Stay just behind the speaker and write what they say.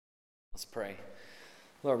Let's pray.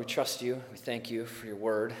 Lord, we trust you. We thank you for your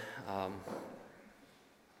word.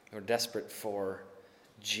 We're desperate for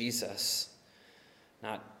Jesus,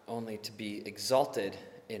 not only to be exalted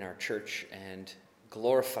in our church and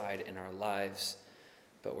glorified in our lives,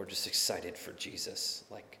 but we're just excited for Jesus,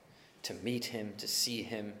 like to meet him, to see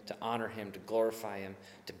him, to honor him, to glorify him,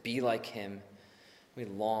 to be like him. We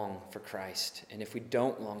long for Christ. And if we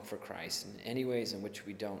don't long for Christ, in any ways in which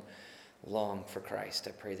we don't long for Christ,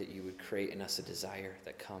 I pray that you would create in us a desire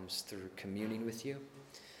that comes through communing with you.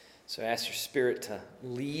 So I ask your Spirit to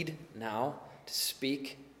lead now, to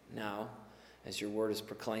speak now as your word is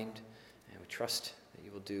proclaimed. And we trust that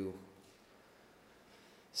you will do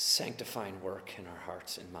sanctifying work in our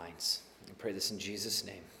hearts and minds. I pray this in Jesus'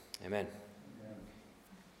 name. Amen.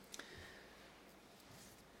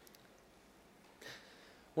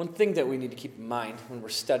 One thing that we need to keep in mind when we're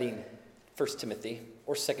studying 1 Timothy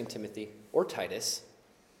or 2 Timothy or Titus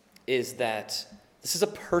is that this is a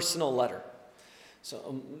personal letter.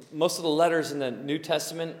 So most of the letters in the New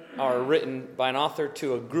Testament are written by an author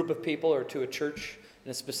to a group of people or to a church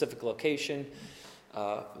in a specific location.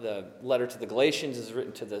 The letter to the Galatians is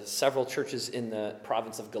written to the several churches in the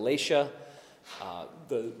province of Galatia.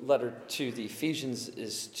 The letter to the Ephesians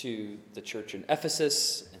is to the church in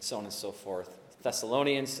Ephesus, and so on and so forth.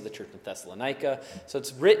 Thessalonians to the church in Thessalonica. So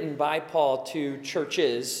it's written by Paul to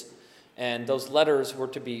churches, and those letters were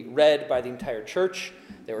to be read by the entire church.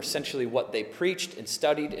 They were essentially what they preached and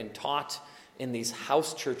studied and taught in these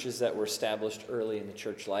house churches that were established early in the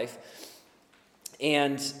church life.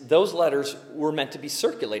 And those letters were meant to be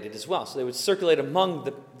circulated as well. So they would circulate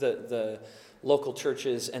among the local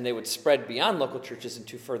churches, and they would spread beyond local churches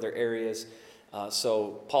into further areas.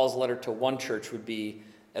 So Paul's letter to one church would be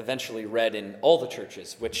eventually read in all the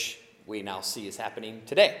churches, which we now see is happening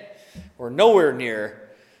today. We're nowhere near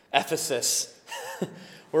Ephesus.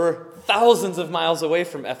 We're thousands of miles away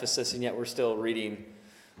from Ephesus, and yet we're still reading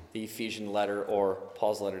the Ephesian letter or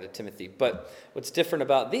Paul's letter to Timothy. But what's different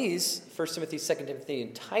about these, 1 Timothy, 2 Timothy,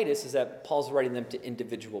 and Titus, is that Paul's writing them to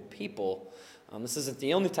individual people. This isn't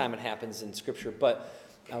the only time it happens in Scripture, but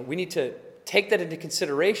we need to take that into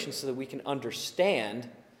consideration so that we can understand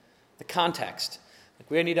the context.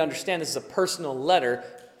 We need to understand this is a personal letter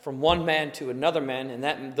from one man to another man, and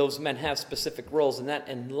that those men have specific roles, and that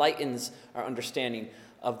enlightens our understanding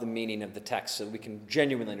of the meaning of the text, so we can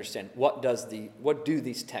genuinely understand what do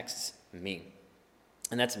these texts mean.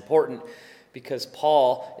 And that's important because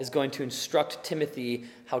Paul is going to instruct Timothy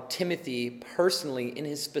how Timothy personally, in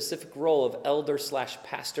his specific role of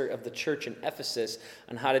elder/pastor of the church in Ephesus,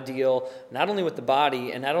 on how to deal not only with the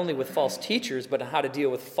body and not only with false teachers, but how to deal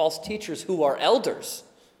with false teachers who are elders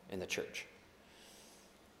in the church.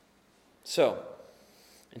 So,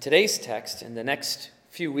 in today's text, in the next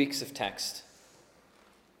few weeks of text,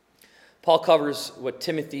 Paul covers what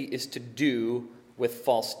Timothy is to do with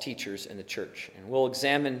false teachers in the church. And we'll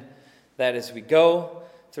examine that as we go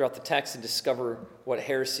throughout the text and discover what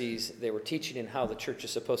heresies they were teaching and how the church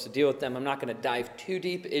is supposed to deal with them. I'm not going to dive too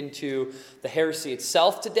deep into the heresy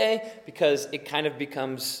itself today because it kind of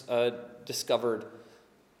becomes discovered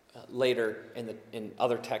later in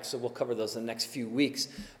other texts, so we'll cover those in the next few weeks.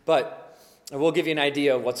 But we'll give you an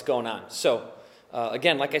idea of what's going on. So,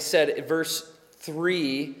 again, like I said, verse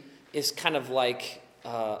 3 is kind of like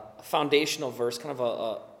a foundational verse, kind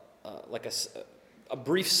of a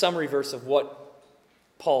brief summary verse of what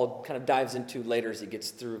Paul kind of dives into later as he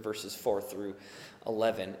gets through verses 4 through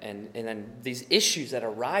 11. And then these issues that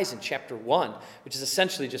arise in chapter 1, which is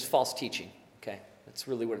essentially just false teaching. Okay, that's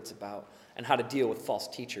really what it's about, and how to deal with false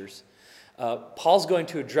teachers. Paul's going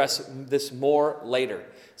to address this more later.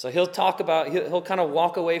 So he'll kind of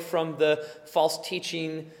walk away from the false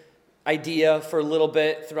teaching idea for a little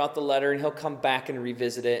bit throughout the letter, and he'll come back and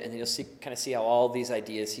revisit it, and you'll see how all these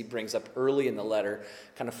ideas he brings up early in the letter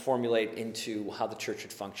kind of formulate into how the church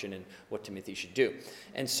should function and what Timothy should do.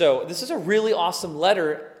 And so this is a really awesome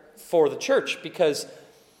letter for the church because,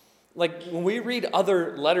 like, when we read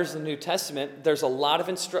other letters in the New Testament, there's a lot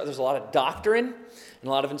of doctrine and a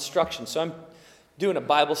lot of instruction. So I'm doing a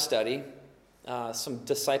Bible study, some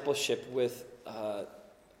discipleship with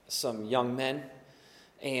some young men.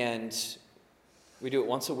 And we do it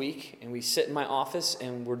once a week, and we sit in my office,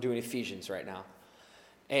 and we're doing Ephesians right now.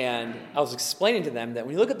 And I was explaining to them that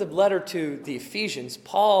when you look at the letter to the Ephesians,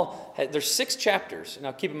 there's 6 chapters.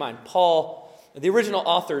 Now, keep in mind, the original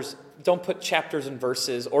authors don't put chapters and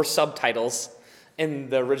verses or subtitles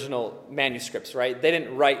in the original manuscripts, right? They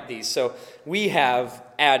didn't write these. So we have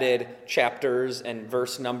added chapters and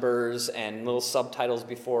verse numbers and little subtitles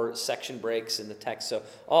before section breaks in the text. So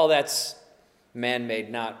all that's man-made,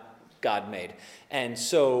 not God-made. And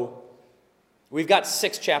so We've got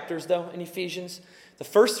 6 chapters, though, in Ephesians. The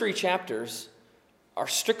first 3 chapters are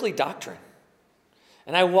strictly doctrine.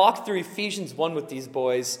 And I walked through Ephesians 1 with these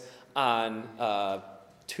boys on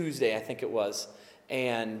Tuesday, I think it was.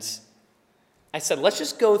 And I said, let's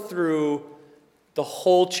just go through the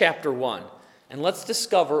whole chapter 1. And let's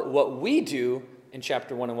discover what we do in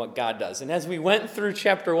chapter 1 and what God does. And as we went through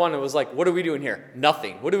chapter 1, it was like, what are we doing here?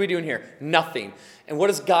 Nothing. What are we doing here? Nothing. And what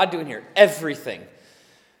is God doing here? Everything.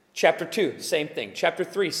 Chapter 2, same thing. Chapter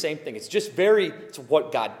 3, same thing. It's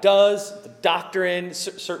what God does, the doctrine,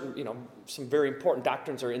 certain, some very important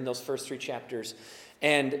doctrines are in those first 3 chapters.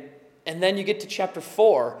 And then you get to chapter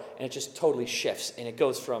 4, and it just totally shifts. And it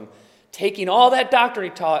goes from taking all that doctrine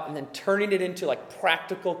he taught and then turning it into like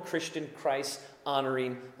practical Christian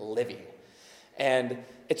Christ-honoring living. And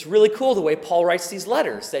it's really cool the way Paul writes these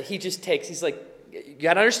letters that he just takes. He's like, you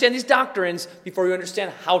got to understand these doctrines before you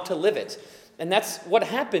understand how to live it. And that's what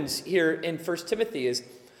happens here in 1 Timothy is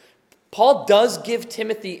Paul does give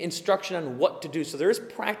Timothy instruction on what to do. So there is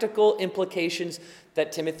practical implications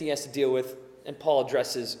that Timothy has to deal with, and Paul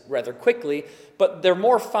addresses rather quickly, but they're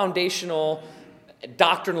more foundational,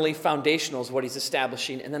 doctrinally foundational is what he's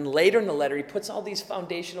establishing. And then later in the letter, he puts all these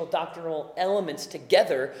foundational doctrinal elements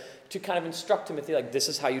together to kind of instruct Timothy, like, this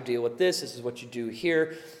is how you deal with this is what you do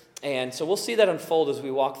here. And so we'll see that unfold as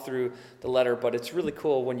we walk through the letter, but it's really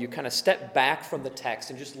cool when you kind of step back from the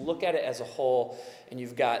text and just look at it as a whole, and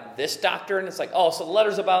you've got this doctrine, it's like, oh, so the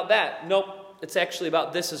letter's about that. Nope, it's actually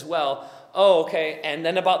about this as well. Oh, okay, and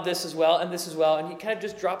then about this as well, and this as well, and he kind of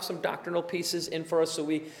just drops some doctrinal pieces in for us so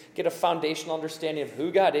we get a foundational understanding of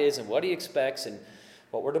who God is and what he expects and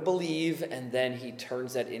what we're to believe, and then he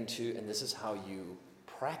turns that into, and this is how you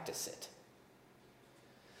practice it.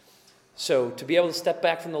 So to be able to step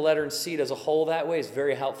back from the letter and see it as a whole that way is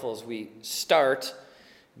very helpful as we start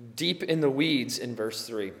deep in the weeds in verse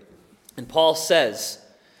 3. And Paul says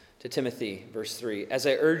to Timothy, verse 3, as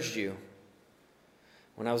I urged you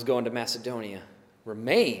when I was going to Macedonia,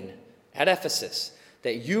 remain at Ephesus,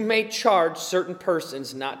 that you may charge certain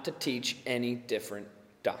persons not to teach any different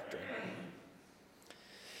doctrine.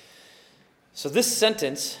 So this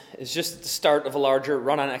sentence is just the start of a larger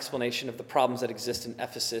run-on explanation of the problems that exist in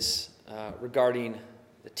Ephesus regarding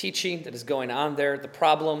the teaching that is going on there, the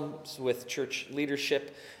problems with church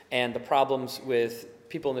leadership, and the problems with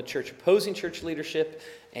people in the church opposing church leadership.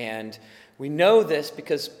 And we know this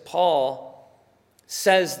because Paul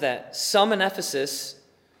says that some in Ephesus,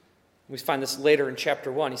 we find this later in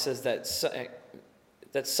chapter 1, he says that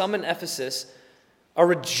some in Ephesus are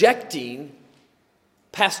rejecting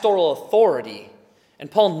pastoral authority.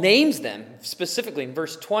 And Paul names them specifically in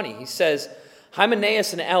verse 20. He says,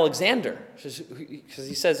 Hymenaeus and Alexander, because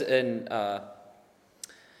he says in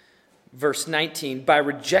verse 19, by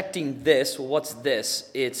rejecting this, well, what's this?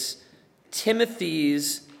 It's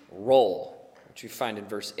Timothy's role, which you find in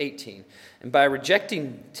verse 18. And by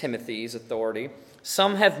rejecting Timothy's authority,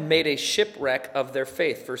 some have made a shipwreck of their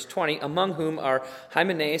faith. Verse 20, among whom are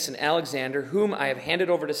Hymenaeus and Alexander, whom I have handed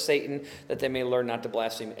over to Satan, that they may learn not to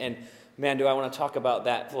blaspheme. And man, do I want to talk about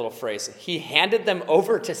that little phrase. He handed them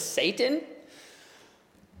over to Satan?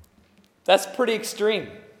 That's pretty extreme.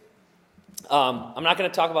 I'm not going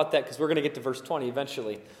to talk about that because we're going to get to verse 20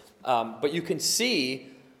 eventually. But you can see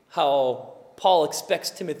how Paul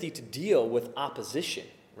expects Timothy to deal with opposition,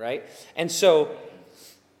 right? And so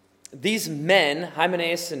these men,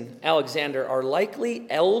 Hymenaeus and Alexander, are likely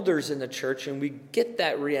elders in the church, and we get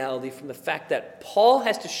that reality from the fact that Paul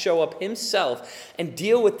has to show up himself and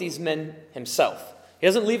deal with these men himself. He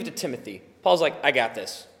doesn't leave it to Timothy. Paul's like, I got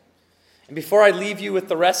this. And before I leave you with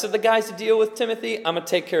the rest of the guys to deal with Timothy, I'm going to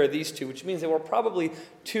take care of these two, which means there were probably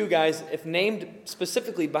 2 guys, if named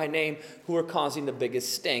specifically by name, who were causing the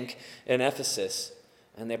biggest stink in Ephesus.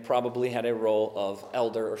 And they probably had a role of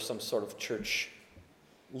elder or some sort of church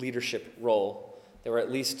leadership role. They were at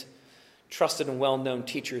least trusted and well-known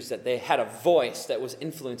teachers, that they had a voice that was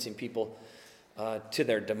influencing people to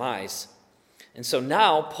their demise. And so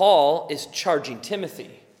now Paul is charging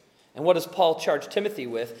Timothy. And what does Paul charge Timothy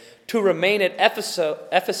with? To remain at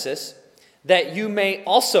Ephesus, that you may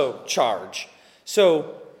also charge.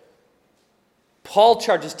 So Paul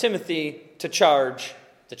charges Timothy to charge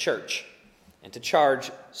the church and to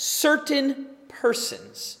charge certain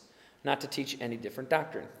persons not to teach any different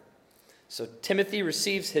doctrine. So Timothy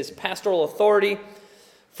receives his pastoral authority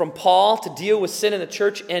from Paul to deal with sin in the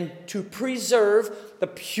church and to preserve the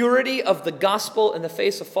purity of the gospel in the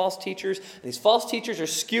face of false teachers. And these false teachers are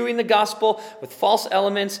skewing the gospel with false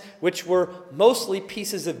elements, which were mostly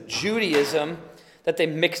pieces of Judaism that they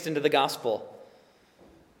mixed into the gospel.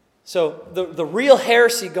 So the real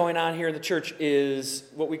heresy going on here in the church is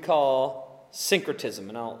what we call syncretism,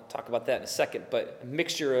 and I'll talk about that in a second, but a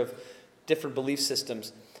mixture of different belief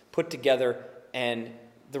systems put together. And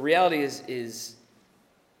the reality is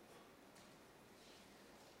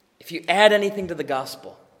if you add anything to the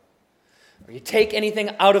gospel, or you take anything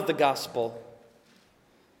out of the gospel,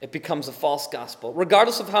 it becomes a false gospel,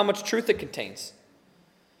 regardless of how much truth it contains.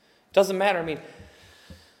 It doesn't matter. I mean,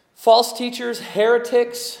 false teachers,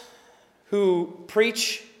 heretics who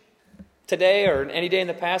preach today or any day in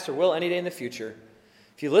the past or will any day in the future,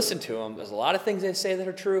 if you listen to them, there's a lot of things they say that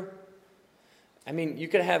are true. I mean, you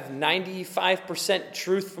could have 95%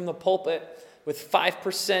 truth from the pulpit with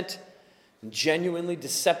 5% genuinely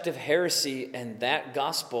deceptive heresy, and that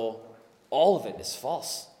gospel, all of it is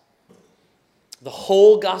false. The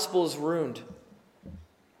whole gospel is ruined.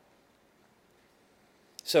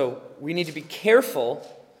 So we need to be careful,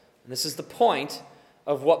 and this is the point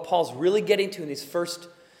of what Paul's really getting to in these first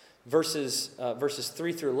verses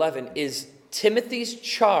 3 through 11, is Timothy's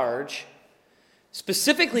charge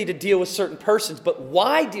specifically to deal with certain persons. But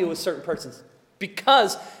why deal with certain persons?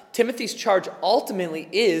 Because Timothy's charge ultimately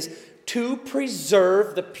is to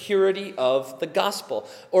preserve the purity of the gospel,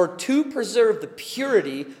 or to preserve the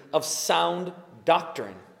purity of sound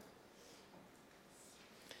doctrine.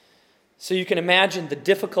 So you can imagine the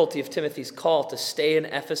difficulty of Timothy's call to stay in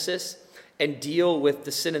Ephesus and deal with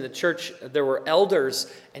the sin in the church. There were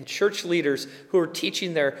elders and church leaders who were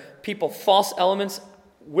teaching their people false elements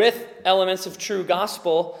with elements of true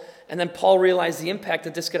gospel. And then Paul realized the impact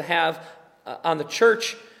that this could have on the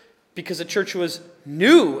church, because the church was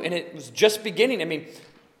new and it was just beginning. I mean,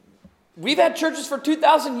 we've had churches for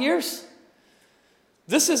 2,000 years.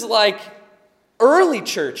 This is like early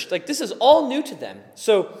church. Like, this is all new to them.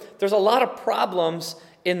 So there's a lot of problems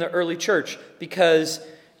in the early church, because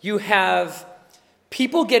you have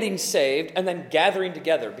people getting saved and then gathering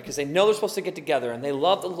together because they know they're supposed to get together, and they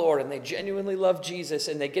love the Lord and they genuinely love Jesus,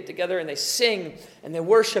 and they get together and they sing and they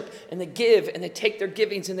worship and they give and they take their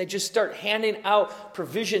givings and they just start handing out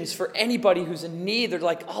provisions for anybody who's in need. They're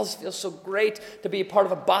like, oh, this feels so great to be a part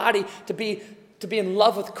of a body, to be in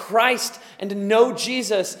love with Christ and to know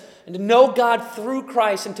Jesus and to know God through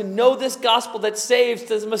Christ and to know this gospel that saves.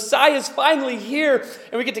 The Messiah is finally here,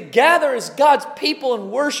 and we get to gather as God's people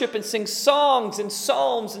and worship and sing songs and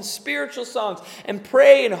psalms and spiritual songs and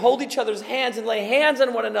pray and hold each other's hands and lay hands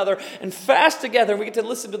on one another and fast together. And we get to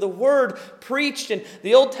listen to the word preached and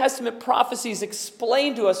the Old Testament prophecies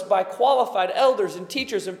explained to us by qualified elders and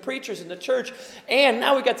teachers and preachers in the church. And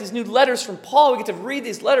now we got these new letters from Paul. We get to read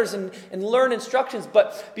these letters and learn instructions.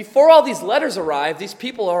 But before all these letters arrive, these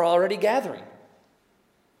people are already gathering.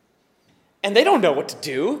 And they don't know what to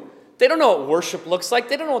do. They don't know what worship looks like.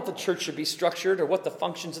 They don't know what the church should be structured or what the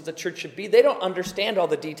functions of the church should be. They don't understand all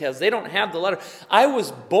the details. They don't have the letter. I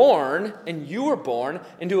was born, and you were born,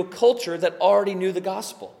 into a culture that already knew the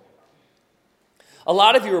gospel. A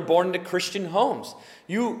lot of you were born into Christian homes.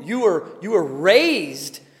 You were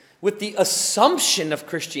raised with the assumption of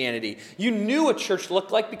Christianity. You knew what church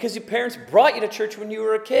looked like because your parents brought you to church when you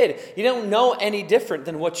were a kid. You don't know any different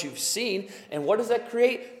than what you've seen. And what does that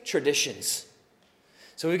create? Traditions.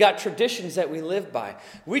 So we've got traditions that we live by.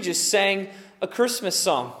 We just sang a Christmas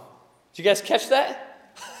song. Did you guys catch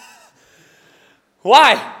that?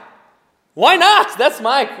 Why? Why not? That's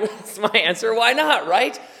my answer. Why not,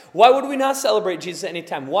 right? Why would we not celebrate Jesus at any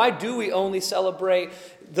time? Why do we only celebrate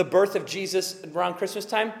the birth of Jesus around Christmas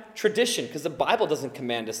time? Tradition, because the Bible doesn't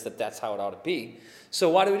command us that that's how it ought to be. So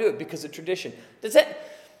why do we do it? Because of tradition.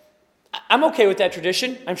 I'm okay with that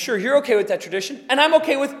tradition. I'm sure you're okay with that tradition. And I'm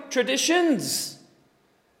okay with traditions,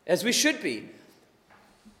 as we should be.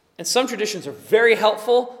 And some traditions are very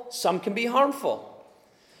helpful. Some can be harmful.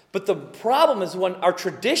 But the problem is when our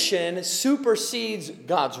tradition supersedes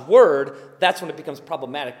God's word, that's when it becomes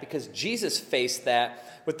problematic, because Jesus faced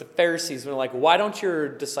that with the Pharisees. They're like, why don't your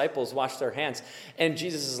disciples wash their hands? And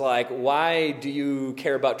Jesus is like, why do you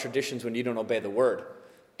care about traditions when you don't obey the word?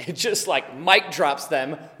 It just like mic drops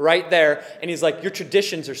them right there. And he's like, your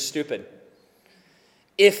traditions are stupid.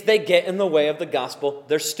 If they get in the way of the gospel,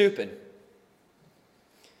 they're stupid.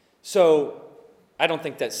 So I don't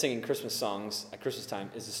think that singing Christmas songs at Christmas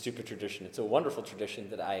time is a stupid tradition. It's a wonderful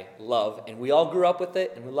tradition that I love, and we all grew up with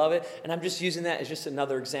it, and we love it. And I'm just using that as just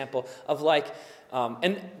another example of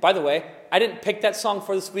and by the way, I didn't pick that song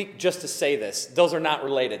for this week just to say this. Those are not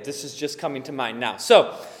related. This is just coming to mind now.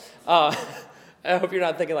 So I hope you're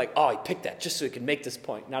not thinking like, oh, he picked that just so he can make this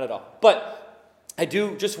point. Not at all. But I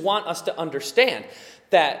do just want us to understand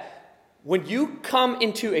that when you come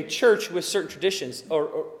into a church with certain traditions, we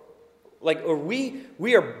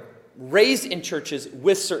are raised in churches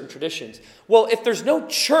with certain traditions. Well, if there's no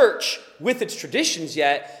church with its traditions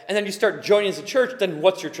yet, and then you start joining as a church, then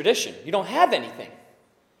what's your tradition? You don't have anything.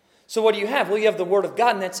 So what do you have? Well, you have the Word of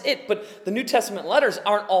God, and that's it. But the New Testament letters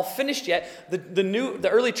aren't all finished yet. The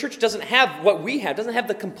early church doesn't have what we have, doesn't have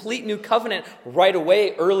the complete new covenant right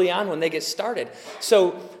away early on when they get started.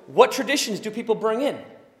 So what traditions do people bring in?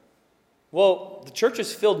 Well, the church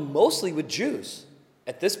is filled mostly with Jews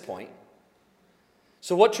at this point.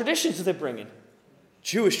 So what traditions do they bring in?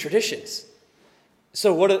 Jewish traditions.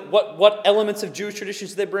 So what elements of Jewish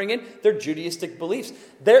traditions do they bring in? They're Judaistic beliefs.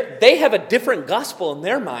 They have a different gospel in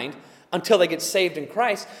their mind until they get saved in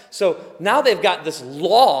Christ. So now they've got this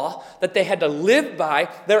law that they had to live by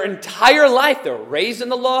their entire life. They're raised in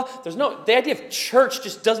the law. The idea of church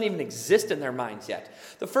just doesn't even exist in their minds yet.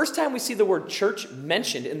 The first time we see the word church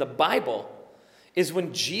mentioned in the Bible is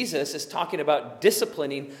when Jesus is talking about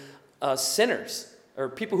disciplining sinners or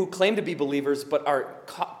people who claim to be believers but are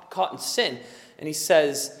caught in sin. And he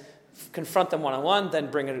says, confront them one-on-one, then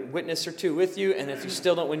bring a witness or two with you, and if you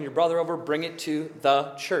still don't win your brother over, bring it to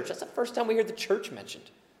the church. That's the first time we hear the church mentioned.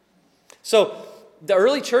 So the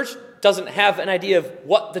early church doesn't have an idea of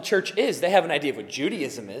what the church is. They have an idea of what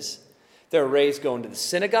Judaism is. They're raised going to the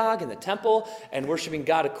synagogue and the temple and worshiping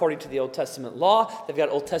God according to the Old Testament law. They've got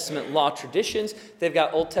Old Testament law traditions. They've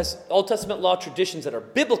got Old Testament law traditions that are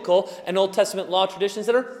biblical and Old Testament law traditions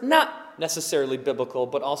that are not necessarily biblical,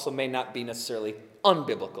 but also may not be necessarily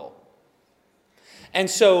unbiblical. And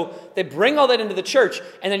so they bring all that into the church,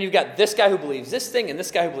 and then you've got this guy who believes this thing, and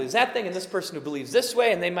this guy who believes that thing, and this person who believes this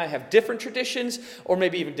way, and they might have different traditions, or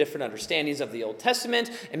maybe even different understandings of the Old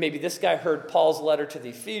Testament, and maybe this guy heard Paul's letter to the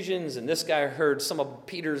Ephesians, and this guy heard some of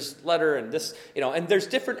Peter's letter, and this, and there's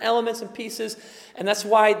different elements and pieces, and that's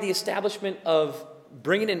why the establishment of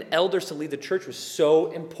bringing in elders to lead the church was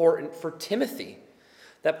so important for Timothy.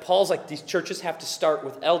 That Paul's like, these churches have to start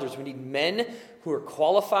with elders. We need men who are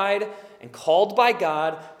qualified and called by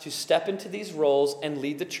God to step into these roles and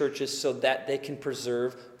lead the churches so that they can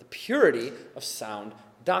preserve the purity of sound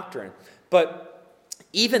doctrine. But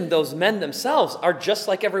even those men themselves are just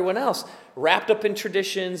like everyone else, wrapped up in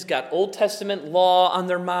traditions, got Old Testament law on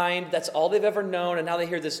their mind. That's all they've ever known. And now they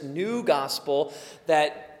hear this new gospel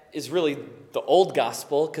that is really the old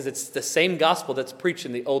gospel, because it's the same gospel that's preached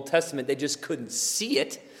in the Old Testament. They just couldn't see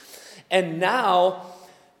it. And now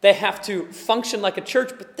they have to function like a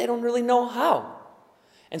church, but they don't really know how.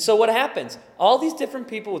 And so what happens? All these different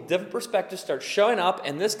people with different perspectives start showing up,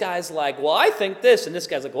 and this guy's like, well, I think this, and this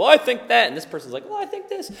guy's like, well, I think that, and this person's like, well, I think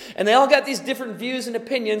this. And they all got these different views and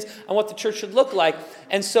opinions on what the church should look like.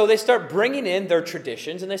 And so they start bringing in their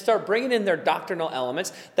traditions, and they start bringing in their doctrinal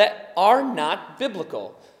elements that are not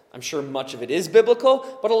biblical. I'm sure much of it is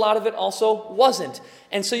biblical, but a lot of it also wasn't.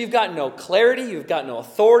 And so you've got no clarity, you've got no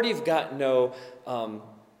authority, you've got no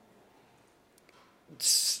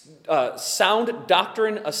sound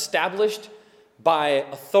doctrine established by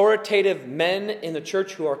authoritative men in the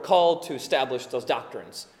church who are called to establish those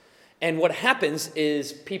doctrines. And what happens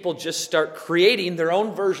is people just start creating their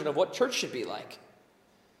own version of what church should be like.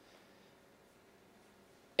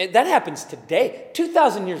 And that happens today.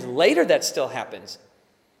 2,000 years later, that still happens.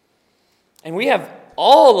 And we have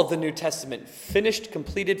all of the New Testament finished,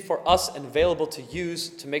 completed for us, and available to use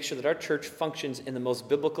to make sure that our church functions in the most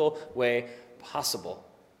biblical way possible.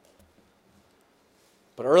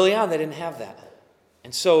 But early on, they didn't have that.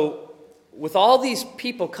 And so, with all these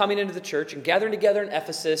people coming into the church and gathering together in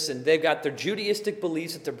Ephesus, and they've got their Judaistic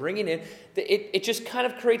beliefs that they're bringing in, it just kind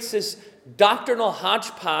of creates this doctrinal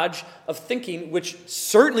hodgepodge of thinking, which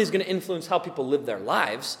certainly is going to influence how people live their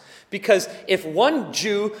lives. Because if one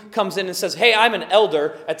Jew comes in and says, hey, I'm an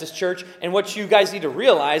elder at this church, and what you guys need to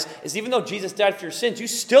realize is even though Jesus died for your sins, you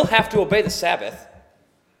still have to obey the Sabbath.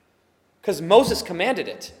 Because Moses commanded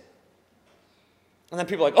it. And then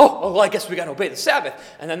people are like, oh, well, I guess we got to obey the Sabbath.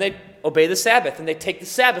 And then they obey the Sabbath, and they take the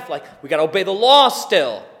Sabbath like, we got to obey the law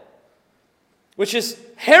still. Which is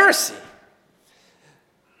heresy.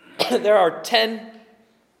 There are 10,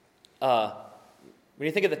 when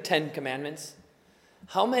you think of the 10 Commandments,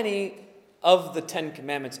 how many of the 10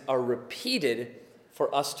 Commandments are repeated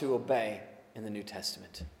for us to obey in the New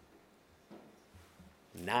Testament?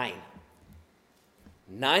 9.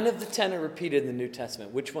 9 of the 10 are repeated in the New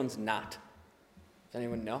Testament. Which one's not? Does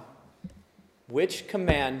anyone know? Which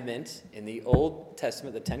commandment in the Old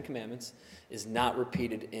Testament, the 10 Commandments, is not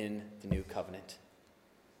repeated in the New Covenant?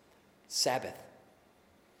 Sabbath.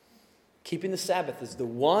 Keeping the Sabbath is the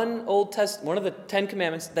one of the 10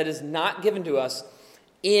 Commandments that is not given to us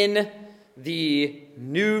in the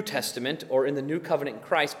New Testament or in the New Covenant in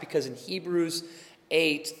Christ, because in Hebrews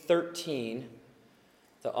 8:13,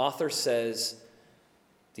 the author says,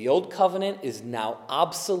 the old covenant is now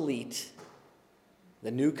obsolete.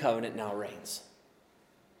 The new covenant now reigns.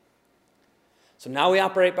 So now we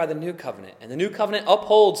operate by the new covenant. And the new covenant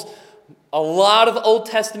upholds a lot of Old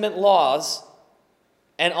Testament laws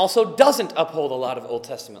and also doesn't uphold a lot of Old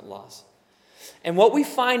Testament laws. And what we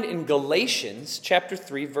find in Galatians chapter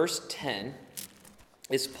 3, verse 10,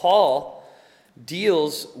 is Paul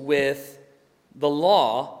deals with the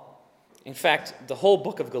law. In fact, the whole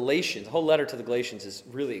book of Galatians, the whole letter to the Galatians is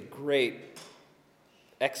really a great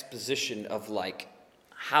exposition of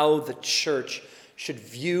how the church should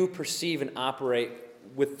view, perceive, and operate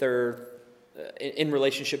with their in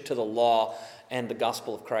relationship to the law and the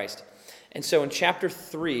gospel of Christ. And so in chapter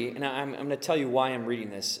 3, and I'm going to tell you why I'm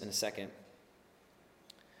reading this in a second.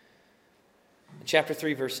 In chapter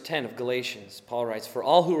 3, verse 10 of Galatians, Paul writes, "For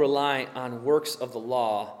all who rely on works of the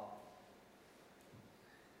law,"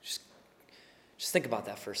 just think about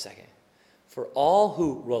that for a second. "For all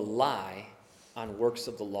who rely on works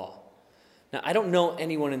of the law." Now, I don't know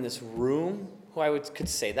anyone in this room who could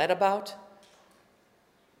say that about,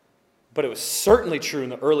 but it was certainly true in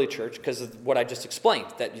the early church because of what I just explained,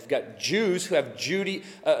 that you've got Jews who have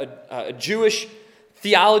Jewish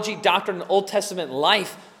theology, doctrine, and Old Testament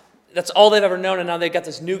life. That's all they've ever known, and now they've got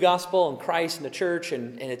this new gospel and Christ and the church,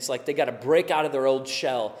 and it's like they got to break out of their old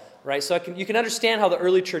shell, right? So you can understand how the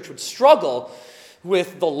early church would struggle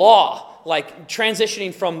with the law, like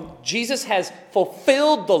transitioning from Jesus has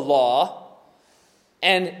fulfilled the law,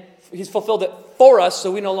 and he's fulfilled it for us, so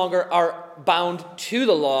we no longer are bound to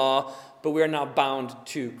the law, but we are now bound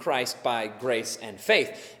to Christ by grace and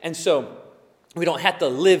faith. And so we don't have to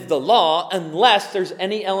live the law unless there's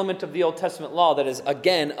any element of the Old Testament law that is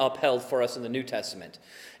again upheld for us in the New Testament.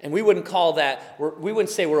 And we wouldn't call that, we wouldn't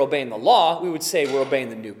say we're obeying the law, we would say we're obeying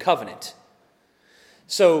the new covenant.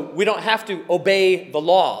 So we don't have to obey the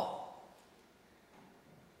law.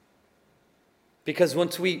 Because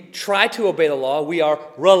once we try to obey the law, we are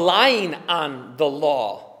relying on the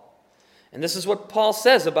law. And this is what Paul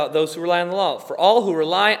says about those who rely on the law. "For all who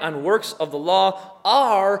rely on works of the law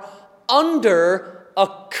are under a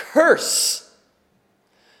curse."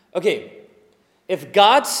 Okay, if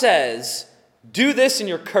God says, do this and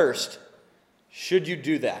you're cursed, should you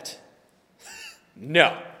do that?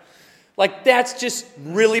 No. That's just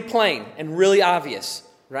really plain and really obvious,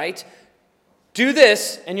 right? Do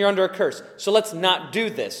this and you're under a curse. So let's not do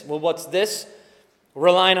this. Well, what's this?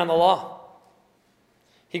 Relying on the law.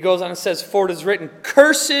 He goes on and says, "For it is written,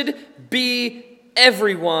 cursed be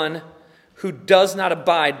everyone who does not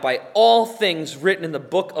abide by all things written in the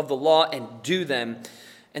book of the law and do them."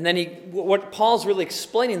 And then what Paul's really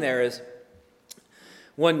explaining there is,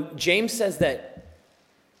 when James says that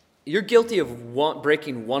you're guilty of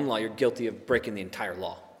breaking one law, you're guilty of breaking the entire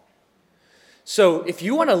law. So if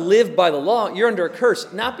you want to live by the law, you're under a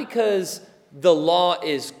curse, not because the law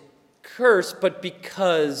is cursed, but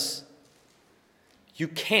because you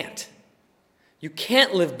can't. You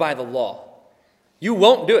can't live by the law. You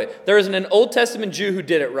won't do it. There isn't an Old Testament Jew who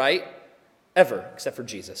did it right, ever, except for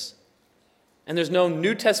Jesus. And there's no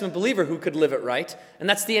New Testament believer who could live it right. And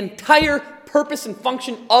that's the entire purpose and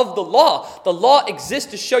function of the law. The law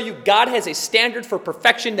exists to show you God has a standard for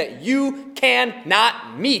perfection that you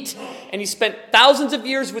cannot meet. And he spent thousands of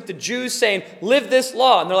years with the Jews saying, live this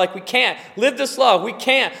law. And they're like, we can't. Live this law. We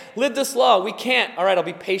can't. Live this law. We can't. All right, I'll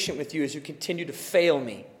be patient with you as you continue to fail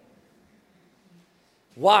me.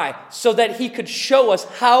 Why? So that he could show us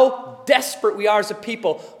how desperate we are as a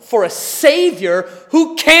people for a Savior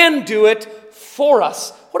who can do it for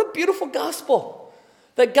us. What a beautiful gospel.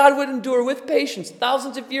 That God would endure with patience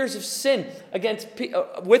thousands of years of sin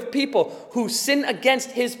with people who sin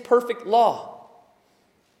against his perfect law.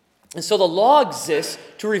 And so the law exists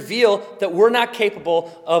to reveal that we're not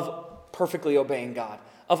capable of perfectly obeying God,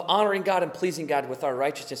 of honoring God and pleasing God with our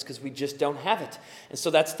righteousness, because we just don't have it. And so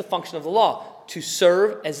that's the function of the law, to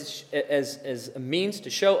serve as a means to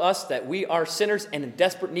show us that we are sinners and in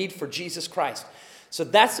desperate need for Jesus Christ. So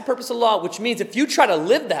that's the purpose of the law, which means if you try to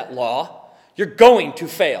live that law, you're going to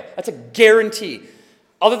fail. That's a guarantee.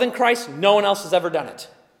 Other than Christ, no one else has ever done it.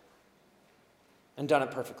 And done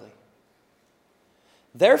it perfectly.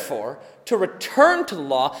 Therefore, to return to the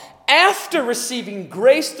law after receiving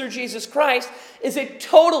grace through Jesus Christ is a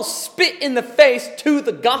total spit in the face to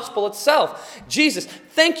the gospel itself. Jesus,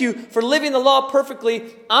 thank you for living the law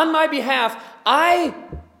perfectly on my behalf. I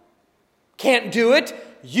can't do it.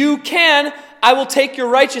 You can. I will take your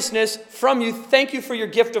righteousness from you. Thank you for your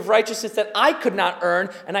gift of righteousness that I could not earn,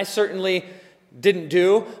 and I certainly didn't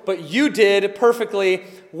do, but you did perfectly.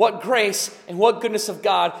 What grace and what goodness of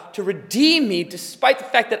God to redeem me despite the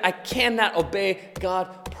fact that I cannot obey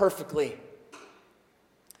God perfectly.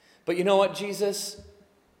 But you know what, Jesus?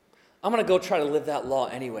 I'm going to go try to live that law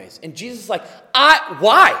anyways. And Jesus is like,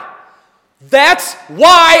 why? That's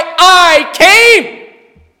why I came.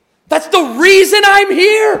 That's the reason I'm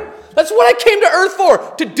here. That's what I came to earth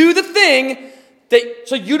for, to do the thing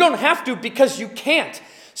so you don't have to because you can't.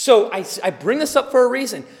 So I bring this up for a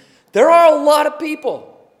reason. There are a lot of people.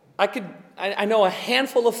 I know a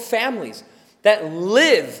handful of families that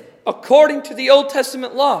live according to the Old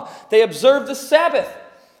Testament law. They observe the Sabbath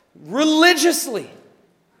religiously.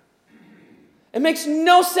 It makes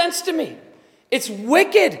no sense to me. It's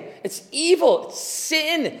wicked. It's evil. It's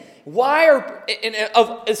sin. Why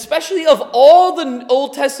especially of all the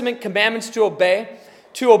Old Testament commandments to obey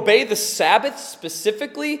the Sabbath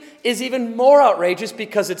specifically is even more outrageous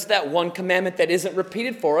because it's that one commandment that isn't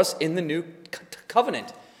repeated for us in the new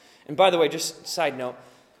covenant. And by the way, just side note,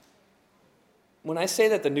 when I say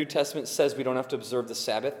that the New Testament says we don't have to observe the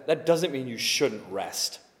Sabbath, that doesn't mean you shouldn't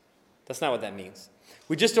rest. That's not what that means.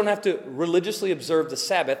 We just don't have to religiously observe the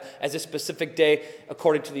Sabbath as a specific day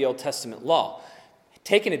according to the Old Testament law.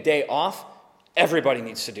 Taking a day off, everybody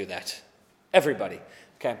needs to do that. Everybody.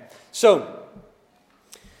 Okay? So,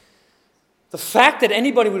 the fact that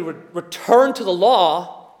anybody would return to the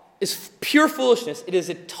law is pure foolishness. It is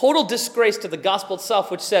a total disgrace to the gospel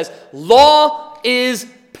itself, which says law is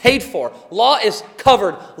paid for. Law is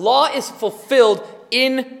covered. Law is fulfilled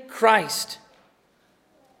in Christ.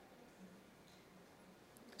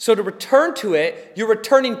 So to return to it, you're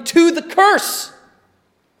returning to the curse,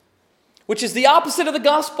 which is the opposite of the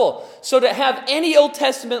gospel. So to have any Old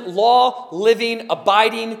Testament law, living,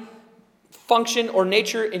 abiding function or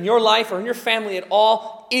nature in your life or in your family at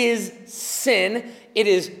all is sin. It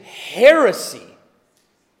is heresy.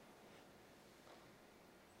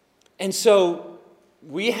 And so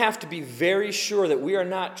we have to be very sure that we are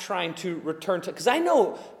not trying to return to, because I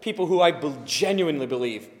know people who I genuinely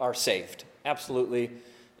believe are saved. Absolutely.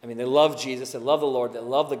 I mean, they love Jesus, they love the Lord, they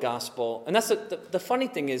love the gospel. And that's the funny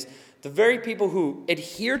thing is, the very people who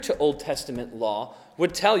adhere to Old Testament law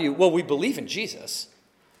would tell you, well, we believe in Jesus.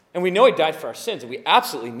 And we know he died for our sins, and we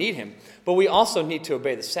absolutely need him. But we also need to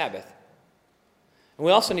obey the Sabbath. And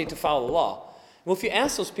we also need to follow the law. Well, if you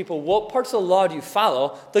ask those people, what parts of the law do you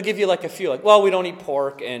follow? They'll give you like a few, like, well, we don't eat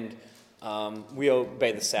pork, and we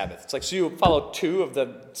obey the Sabbath. It's like, so you follow 2 of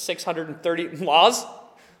the 630 laws?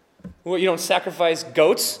 Well, you don't sacrifice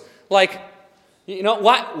goats? Like, you know,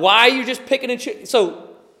 why are you just picking and choosing? So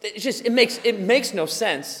it makes no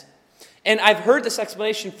sense. And I've heard this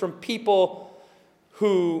explanation from people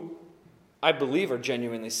who I believe are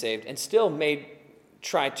genuinely saved and still may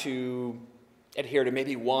try to adhere to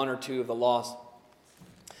maybe 1 or 2 of the laws.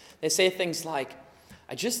 They say things like,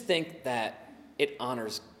 I just think that it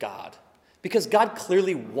honors God. Because God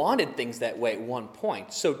clearly wanted things that way at one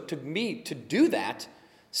point. So to me, to do that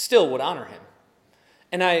still would honor him.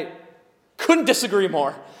 And I couldn't disagree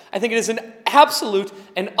more. I think it is an absolute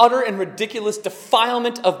and utter and ridiculous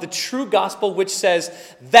defilement of the true gospel, which says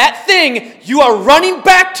that thing you are running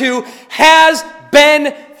back to has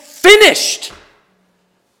been finished.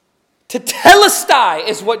 Tetelestai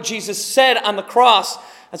is what Jesus said on the cross.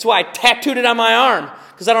 That's why I tattooed it on my arm,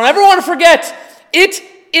 because I don't ever want to forget. It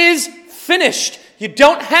is finished. You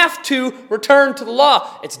don't have to return to the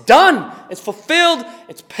law. It's done. It's fulfilled.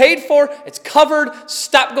 It's paid for. It's covered.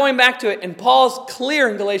 Stop going back to it. And Paul's clear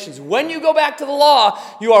in Galatians. When you go back to the law,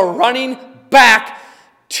 you are running back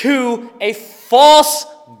to a false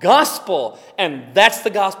gospel. And that's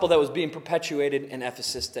the gospel that was being perpetuated in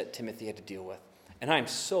Ephesus that Timothy had to deal with. And I am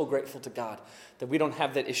so grateful to God that we don't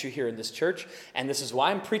have that issue here in this church. And this is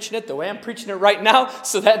why I'm preaching it the way I'm preaching it right now,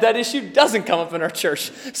 so that issue doesn't come up in our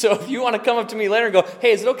church. So if you want to come up to me later and go,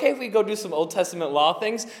 hey, is it okay if we go do some Old Testament law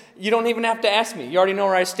things? You don't even have to ask me. You already know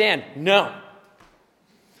where I stand. No.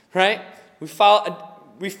 Right? We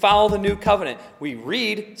follow the new covenant. We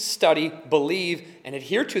read, study, believe, and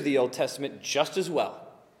adhere to the Old Testament just as well.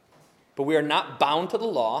 But we are not bound to the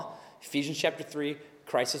law. Ephesians chapter 3,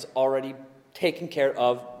 Christ has already taken care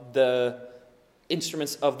of the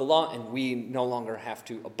instruments of the law, and we no longer have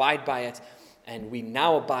to abide by it, and we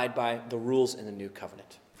now abide by the rules in the new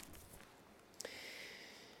covenant.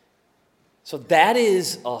 So that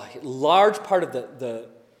is a large part of the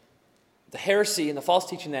heresy and the false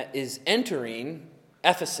teaching that is entering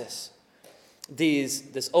Ephesus.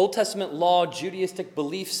 This Old Testament law, Judaistic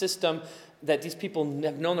belief system that these people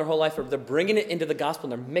have known their whole life, they're bringing it into the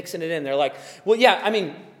gospel and they're mixing it in. They're like, well, yeah, I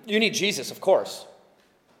mean, you need Jesus, of course.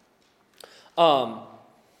 And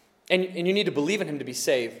And you need to believe in him to be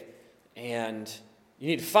saved. And you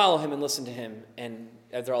need to follow him and listen to him. And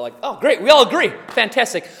they're all like, oh, great, we all agree.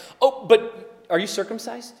 Fantastic. Oh, but are you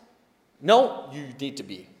circumcised? No, you need to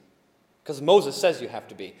be. Because Moses says you have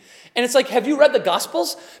to be. And it's like, have you read the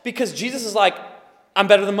Gospels? Because Jesus is like, I'm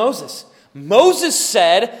better than Moses. Moses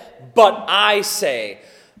said, but I say.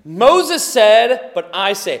 Moses said, but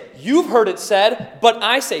I say. You've heard it said, but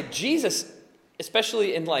I say. Jesus,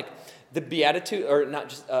 especially in like the Beatitude, or not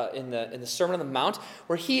just in the Sermon on the Mount,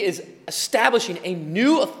 where he is establishing a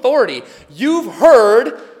new authority. You've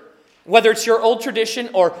heard, whether it's your old tradition,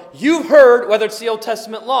 or you've heard, whether it's the Old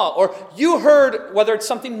Testament law, or you heard, whether it's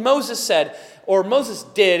something Moses said, or Moses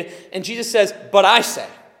did, and Jesus says, but I say.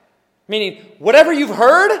 Meaning, whatever you've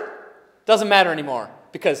heard doesn't matter anymore,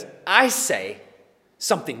 because I say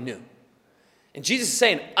something new. And Jesus is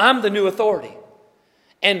saying, I'm the new authority.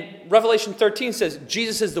 And Revelation 13 says,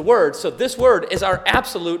 Jesus is the Word, so this Word is our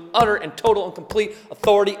absolute, utter, and total and complete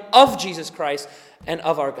authority of Jesus Christ and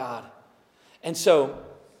of our God. And so,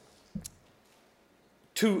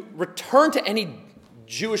 to return to any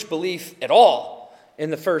Jewish belief at all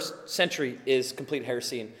in the first century is complete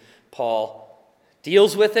heresy, and Paul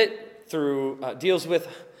deals with it deals with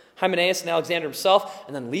Hymenaeus and Alexander himself,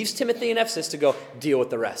 and then leaves Timothy in Ephesus to go deal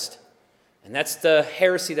with the rest. And that's the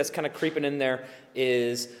heresy that's kind of creeping in there,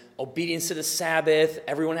 is obedience to the Sabbath.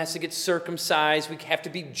 Everyone has to get circumcised. We have to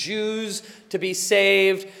be Jews to be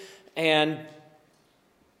saved. And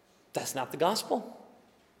that's not the gospel.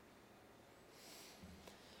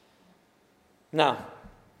 Now,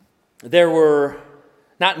 there were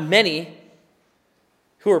not many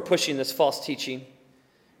who were pushing this false teaching.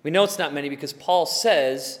 We know it's not many because Paul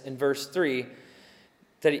says in verse 3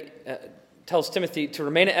 that he tells Timothy to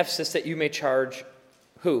remain at Ephesus that you may charge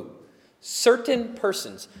who? Certain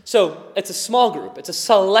persons. So it's a small group. It's a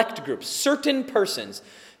select group. Certain persons.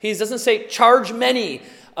 He doesn't say charge many.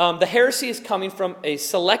 The heresy is coming from a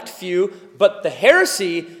select few, but the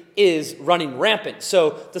heresy is running rampant.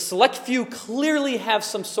 So the select few clearly have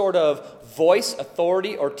some sort of voice,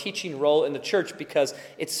 authority, or teaching role in the church because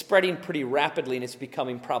it's spreading pretty rapidly and it's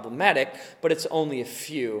becoming problematic, but it's only a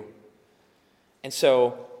few. And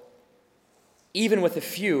so, even with a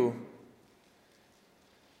few,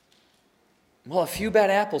 well, a few bad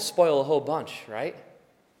apples spoil a whole bunch, right? I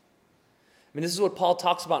mean, this is what Paul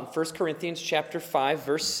talks about in 1 Corinthians chapter 5,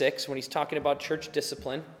 verse 6, when he's talking about church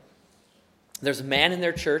discipline. There's a man in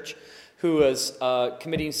their church who was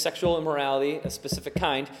committing sexual immorality, a specific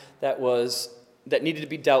kind, that needed to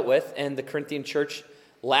be dealt with, and the Corinthian church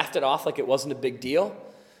laughed it off like it wasn't a big deal.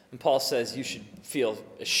 And Paul says, you should feel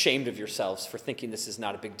ashamed of yourselves for thinking this is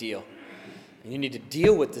not a big deal. And you need to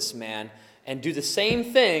deal with this man and do the same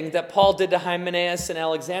thing that Paul did to Hymenaeus and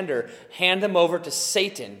Alexander. Hand them over to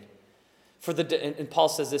Satan. And Paul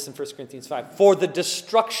says this in 1 Corinthians 5, for the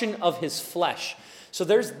destruction of his flesh. So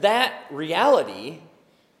there's that reality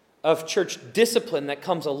of church discipline that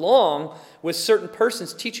comes along with certain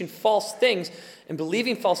persons teaching false things and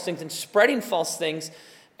believing false things and spreading false things,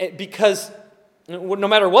 because no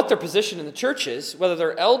matter what their position in the church is, whether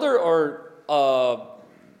they're elder or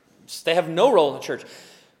they have no role in the church,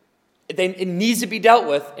 it needs to be dealt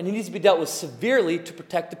with, and it needs to be dealt with severely to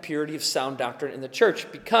protect the purity of sound doctrine in the church,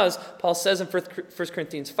 because Paul says in 1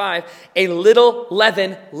 Corinthians 5, a little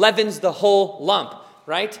leaven leavens the whole lump,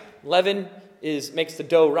 right? Leaven makes the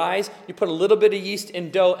dough rise. You put a little bit of yeast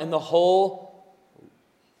in dough, and the whole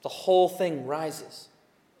thing rises.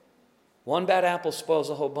 One bad apple spoils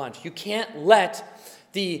a whole bunch. You can't let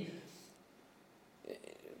let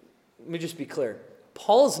me just be clear.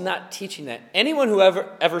 Paul is not teaching that anyone who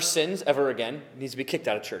ever sins ever again needs to be kicked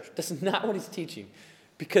out of church. That's not what he's teaching,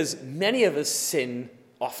 because many of us sin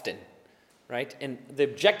often, right? And the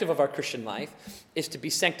objective of our Christian life is to be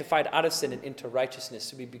sanctified out of sin and into righteousness,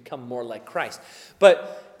 so we become more like Christ.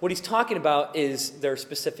 But what he's talking about is there are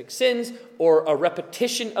specific sins, or a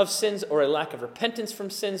repetition of sins, or a lack of repentance from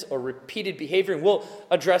sins, or repeated behavior. And we'll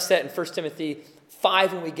address that in 1 Timothy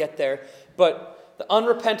 5 when we get there. But the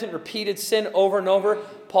unrepentant, repeated sin over and over,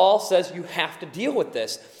 Paul says you have to deal with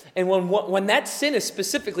this. And when that sin is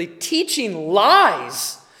specifically teaching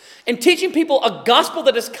lies and teaching people a gospel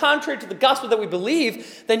that is contrary to the gospel that we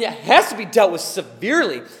believe, then it has to be dealt with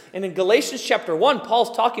severely. And in Galatians chapter 1,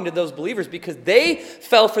 Paul's talking to those believers because they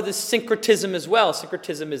fell for this syncretism as well.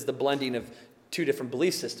 Syncretism is the blending of two different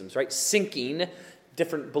belief systems, right? Syncing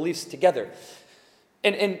different beliefs together.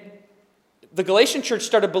 And the Galatian church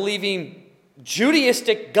started believing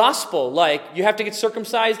Judaistic gospel, like you have to get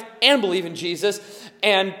circumcised and believe in Jesus.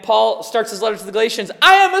 And Paul starts his letter to the Galatians,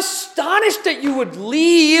 I am astonished that you would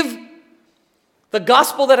leave The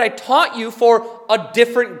gospel that I taught you for a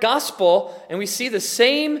different gospel. And we see the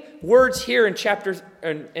same words here in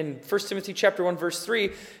 1 Timothy chapter 1, verse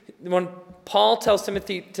 3, when Paul tells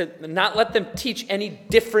Timothy to not let them teach any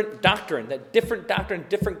different doctrine. That different doctrine,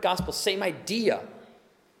 different gospel, same idea.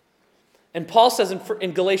 And Paul says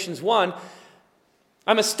in Galatians 1,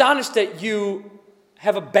 I'm astonished that you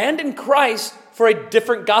have abandoned Christ for a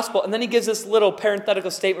different gospel. And then he gives this little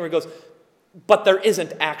parenthetical statement where he goes, but there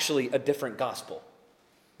isn't actually a different gospel.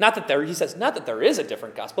 He says, not that there is a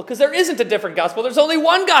different gospel, because there isn't a different gospel. There's only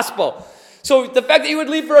one gospel. So the fact that you would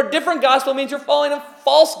leave for a different gospel means you're following a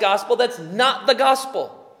false gospel that's not the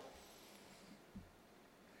gospel.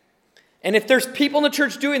 And if there's people in the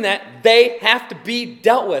church doing that, they have to be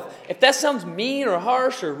dealt with. If that sounds mean or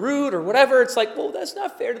harsh or rude or whatever, it's like, well, that's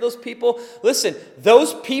not fair to those people. Listen,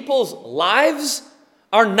 those people's lives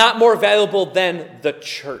are not more valuable than the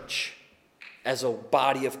church as a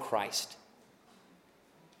body of Christ.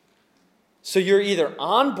 So you're either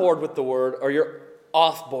on board with the word or you're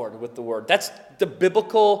off board with the word. That's the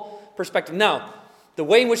biblical perspective. Now, the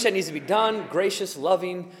way in which that needs to be done, gracious,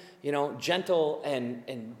 loving, gentle,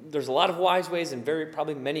 and there's a lot of wise ways and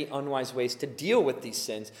probably many unwise ways to deal with these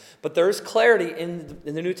sins. But there is clarity in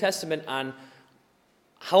the New Testament on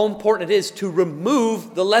how important it is to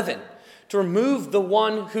remove the leaven, to remove the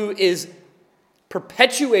one who is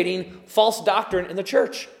perpetuating false doctrine in the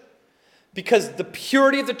church. Because the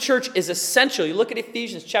purity of the church is essential. You look at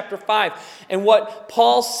Ephesians chapter 5 and what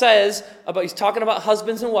Paul says he's talking about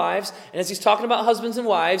husbands and wives. And as he's talking about husbands and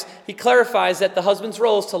wives, he clarifies that the husband's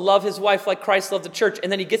role is to love his wife like Christ loved the church. And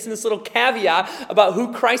then he gets in this little caveat about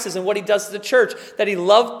who Christ is and what he does to the church. That he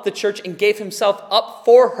loved the church and gave himself up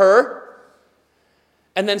for her.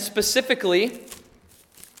 And then specifically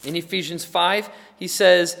in Ephesians 5, he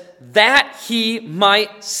says that he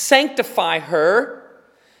might sanctify her,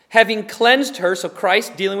 having cleansed her. So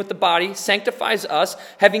Christ, dealing with the body, sanctifies us,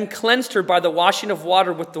 having cleansed her by the washing of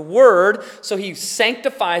water with the word. So he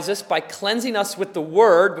sanctifies us by cleansing us with the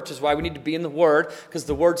word, which is why we need to be in the word, because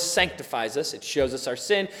the word sanctifies us. It shows us our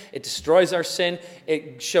sin. It destroys our sin.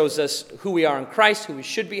 It shows us who we are in Christ, who we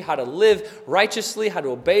should be, how to live righteously, how to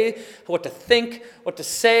obey, what to think, what to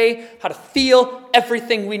say, how to feel.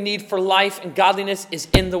 Everything we need for life and godliness is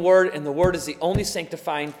in the word, and the word is the only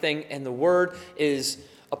sanctifying thing, and the word is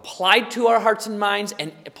applied to our hearts and minds and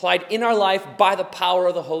applied in our life by the power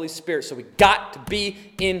of the Holy Spirit. So we got to be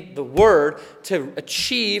in the Word to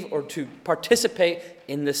achieve or to participate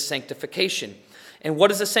in this sanctification. And what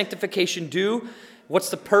does the sanctification do? What's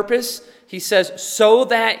the purpose? He says, so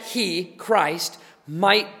that he, Christ,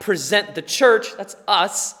 might present the church, that's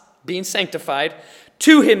us being sanctified,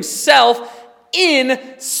 to himself in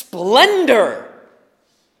splendor,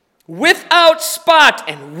 without spot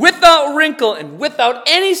and without wrinkle and without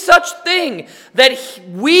any such thing, that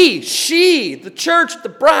she, the church, the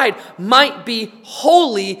bride, might be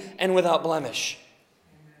holy and without blemish.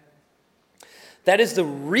 That is the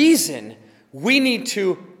reason we need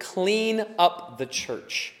to clean up the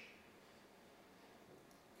church.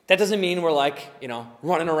 That doesn't mean we're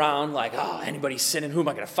running around like, anybody's sinning, who am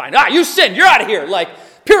I going to find? You sinned, you're out of here.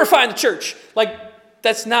 Purifying the church.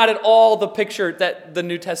 That's not at all the picture that the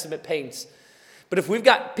New Testament paints. But if we've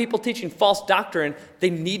got people teaching false doctrine, they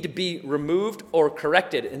need to be removed or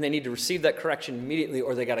corrected, and they need to receive that correction immediately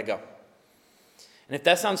or they got to go. And if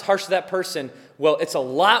that sounds harsh to that person, well, it's a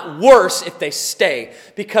lot worse if they stay.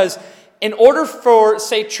 Because in order for,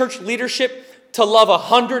 say, church leadership to love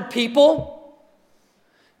 100 people,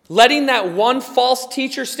 letting that one false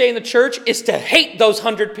teacher stay in the church is to hate those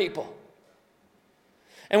 100 people.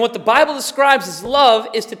 And what the Bible describes as love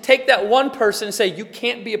is to take that one person and say, you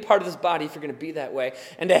can't be a part of this body if you're going to be that way,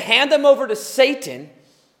 and to hand them over to Satan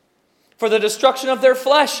for the destruction of their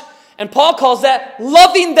flesh. And Paul calls that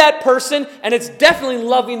loving that person, and it's definitely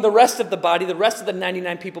loving the rest of the body, the rest of the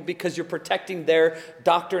 99 people, because you're protecting their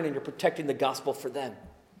doctrine and you're protecting the gospel for them.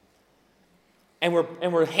 And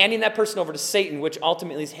we're handing that person over to Satan, which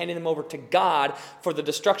ultimately is handing them over to God for the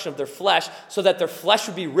destruction of their flesh, so that their flesh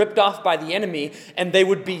would be ripped off by the enemy and they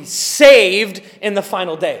would be saved in the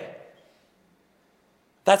final day.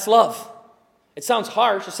 That's love. It sounds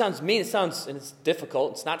harsh, it sounds mean, and it's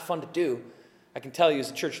difficult, it's not fun to do. I can tell you as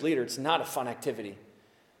a church leader, it's not a fun activity.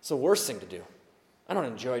 It's the worst thing to do. I don't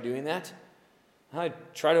enjoy doing that. I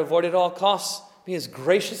try to avoid it at all costs, be as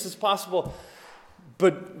gracious as possible.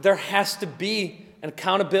 But there has to be an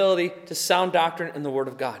accountability to sound doctrine in the Word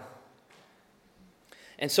of God.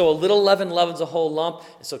 And so a little leaven leavens a whole lump.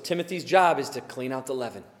 And so Timothy's job is to clean out the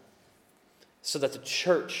leaven, so that the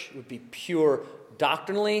church would be pure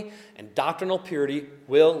doctrinally, and doctrinal purity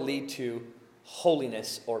will lead to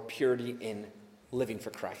holiness or purity in living for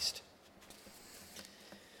Christ.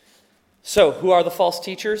 So, who are the false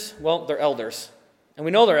teachers? Well, they're elders. And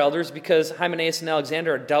we know they're elders because Hymenaeus and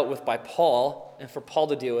Alexander are dealt with by Paul, and for Paul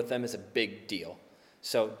to deal with them is a big deal.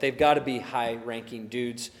 So they've got to be high-ranking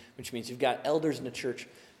dudes, which means you've got elders in the church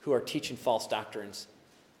who are teaching false doctrines.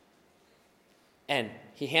 And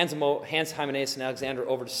he hands Hymenaeus and Alexander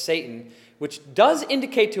over to Satan, which does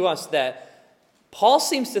indicate to us that Paul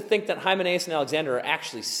seems to think that Hymenaeus and Alexander are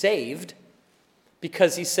actually saved,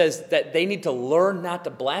 because he says that they need to learn not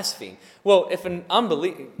to blaspheme. Well, if an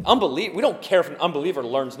unbeliever, we don't care if an unbeliever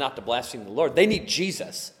learns not to blaspheme the Lord. They need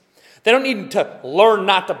Jesus. They don't need to learn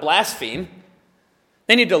not to blaspheme.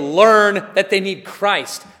 They need to learn that they need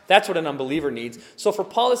Christ. That's what an unbeliever needs. So for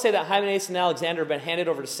Paul to say that Hymenaeus and Alexander have been handed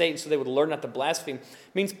over to Satan so they would learn not to blaspheme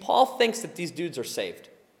means Paul thinks that these dudes are saved.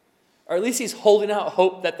 Or at least he's holding out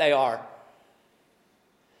hope that they are.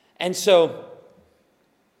 And so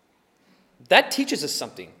that teaches us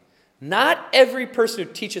something. Not every person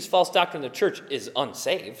who teaches false doctrine in the church is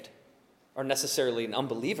unsaved or necessarily an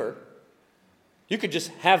unbeliever. You could just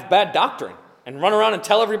have bad doctrine and run around and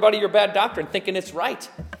tell everybody your bad doctrine thinking it's right.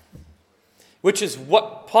 Which is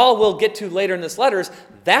what Paul will get to later in this letter.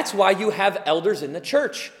 That's why you have elders in the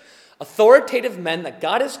church. Authoritative men that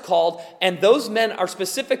God has called, and those men are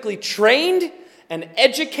specifically trained and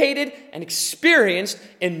educated and experienced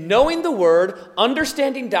in knowing the word,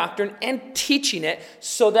 understanding doctrine, and teaching it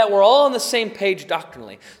so that we're all on the same page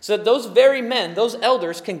doctrinally. So that those very men, those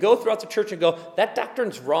elders, can go throughout the church and go, that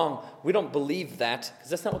doctrine's wrong. We don't believe that because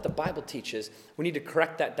that's not what the Bible teaches. We need to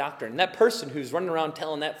correct that doctrine. And that person who's running around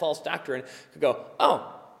telling that false doctrine could go,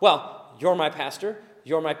 oh, well, you're my pastor.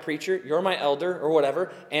 You're my preacher, you're my elder, or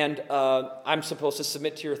whatever, and I'm supposed to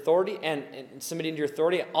submit to your authority, and submitting to your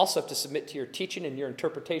authority, I also have to submit to your teaching and your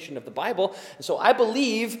interpretation of the Bible, and so I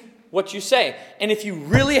believe what you say. And if you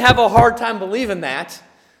really have a hard time believing that,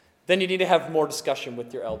 then you need to have more discussion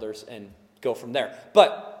with your elders and go from there.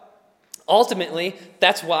 But ultimately,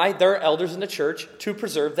 that's why there are elders in the church, to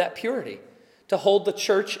preserve that purity, to hold the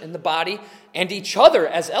church and the body and each other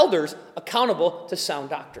as elders accountable to sound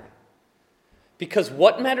doctrine. Because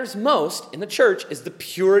what matters most in the church is the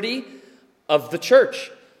purity of the church,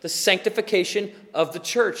 the sanctification of the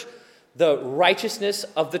church, the righteousness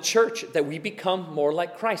of the church, that we become more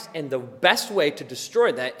like Christ. And the best way to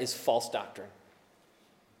destroy that is false doctrine,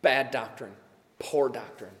 bad doctrine, poor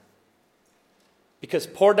doctrine. Because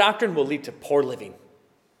poor doctrine will lead to poor living.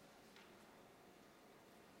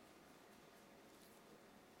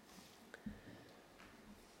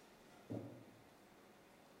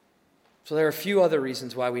 So there are a few other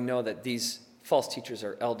reasons why we know that these false teachers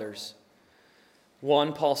are elders.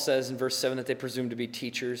 1, Paul says in verse 7 that they presume to be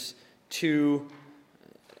teachers. 2,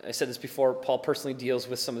 I said this before, Paul personally deals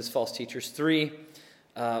with some of his false teachers. 3,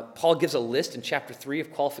 Paul gives a list in chapter 3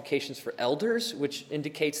 of qualifications for elders, which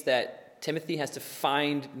indicates that Timothy has to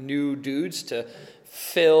find new dudes to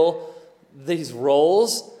fill these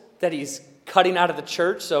roles that he's cutting out of the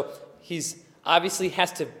church. So he's obviously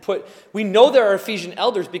has to we know there are Ephesian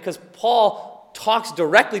elders because Paul talks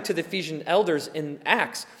directly to the Ephesian elders in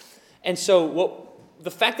Acts. And so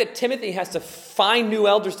the fact that Timothy has to find new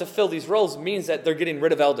elders to fill these roles means that they're getting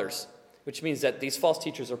rid of elders, which means that these false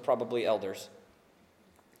teachers are probably elders.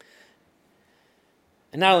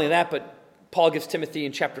 And not only that, but Paul gives Timothy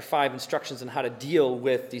in chapter 5 instructions on how to deal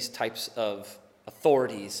with these types of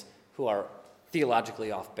authorities who are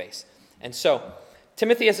theologically off base. And so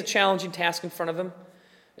Timothy has a challenging task in front of him.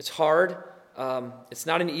 It's hard. It's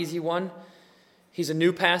not an easy one. He's a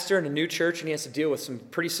new pastor in a new church, and he has to deal with some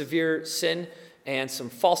pretty severe sin and some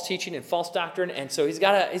false teaching and false doctrine. And so he's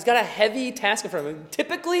got a heavy task in front of him.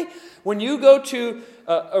 Typically, when you go to,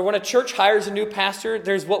 or when a church hires a new pastor,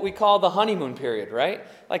 there's what we call the honeymoon period, right?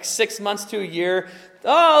 Like 6 months to a year.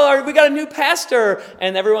 Oh, we got a new pastor.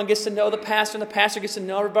 And everyone gets to know the pastor, and the pastor gets to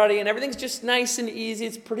know everybody, and everything's just nice and easy.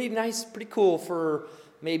 It's pretty nice, pretty cool for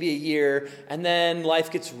maybe a year. And then life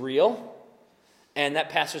gets real, and that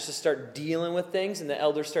pastor has to start dealing with things, and the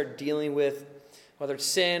elders start dealing with whether it's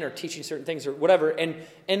sin or teaching certain things or whatever.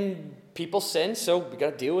 And people sin, so we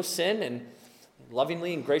got to deal with sin and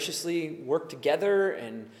lovingly and graciously work together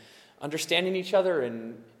and understanding each other,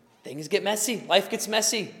 and things get messy. Life gets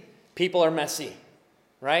messy. People are messy,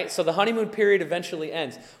 right? So the honeymoon period eventually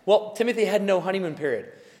ends. Well, Timothy had no honeymoon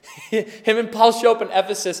period. Him and Paul show up in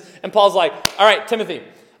Ephesus, and Paul's like, all right, Timothy,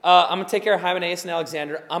 I'm going to take care of Hymenaeus and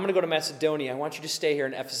Alexander. I'm going to go to Macedonia. I want you to stay here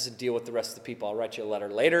in Ephesus and deal with the rest of the people. I'll write you a letter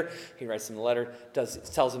later. He writes them a letter,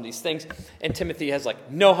 tells them these things. And Timothy has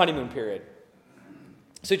no honeymoon period.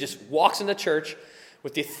 So he just walks into church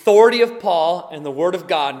with the authority of Paul and the word of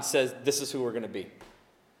God and says, this is who we're going to be.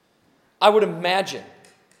 I would imagine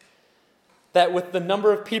that with the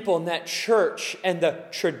number of people in that church and the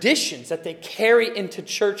traditions that they carry into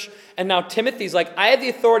church, and now Timothy's like, I have the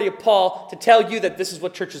authority of Paul to tell you that this is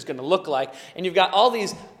what church is going to look like. And you've got all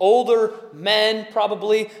these older men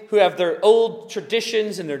probably who have their old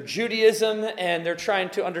traditions and their Judaism, and they're trying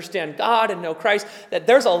to understand God and know Christ. That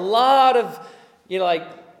there's a lot of,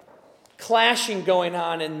 clashing going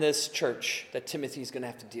on in this church that Timothy's going to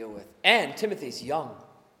have to deal with. And Timothy's young,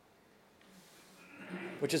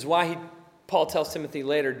 which is why Paul tells Timothy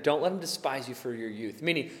later, don't let them despise you for your youth.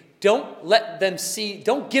 Meaning,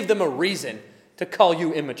 don't give them a reason to call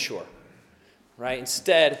you immature. Right?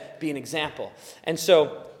 Instead, be an example. And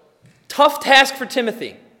so, tough task for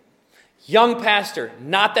Timothy. Young pastor,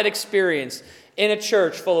 not that experienced, in a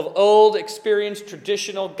church full of old, experienced,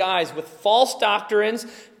 traditional guys with false doctrines.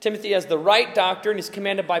 Timothy has the right doctrine. He's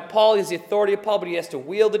commanded by Paul. He has the authority of Paul, but he has to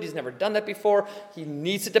wield it. He's never done that before. He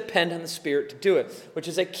needs to depend on the Spirit to do it, which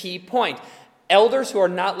is a key point. Elders who are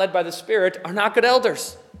not led by the Spirit are not good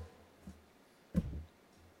elders.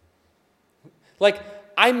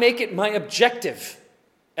 I make it my objective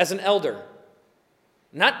as an elder,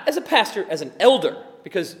 not as a pastor, as an elder,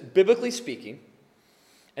 because biblically speaking,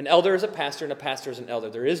 an elder is a pastor and a pastor is an elder.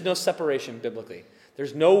 There is no separation biblically.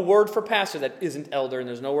 There's no word for pastor that isn't elder, and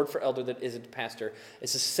there's no word for elder that isn't pastor.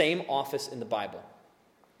 It's the same office in the Bible.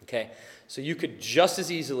 Okay? So you could just as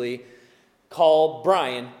easily call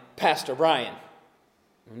Brian Pastor Brian.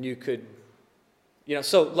 And you could, it's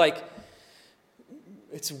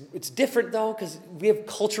different though, because we have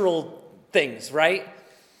cultural things, right?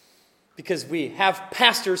 Because we have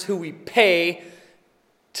pastors who we pay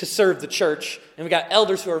to serve the church, and we got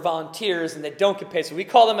elders who are volunteers and they don't get paid. So we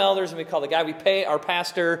call them elders and we call the guy we pay our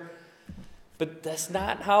pastor. But that's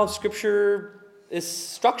not how Scripture is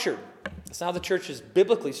structured. That's not how the church is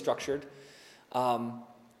biblically structured. I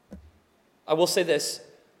will say this.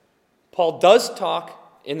 Paul does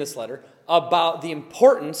talk in this letter about the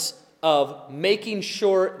importance of making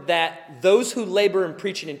sure that those who labor in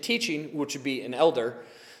preaching and teaching, which would be an elder,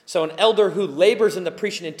 so an elder who labors in the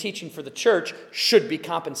preaching and teaching for the church should be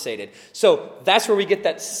compensated. So that's where we get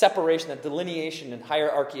that separation, that delineation and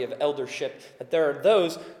hierarchy of eldership, that there are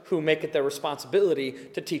those who make it their responsibility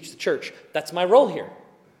to teach the church. That's my role here.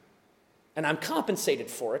 And I'm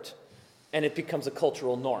compensated for it, and it becomes a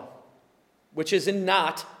cultural norm, which is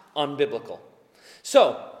not unbiblical.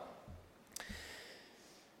 So, you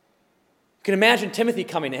can imagine Timothy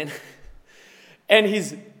coming in, and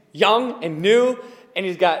he's young and new, and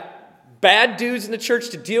he's got bad dudes in the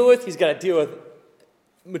church to deal with. He's got to deal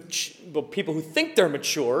with people who think they're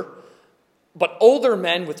mature, but older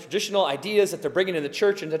men with traditional ideas that they're bringing in the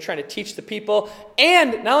church, and they're trying to teach the people.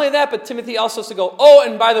 And not only that, but Timothy also has to go, oh,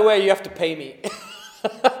 and by the way, you have to pay me.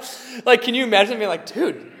 Can you imagine being like,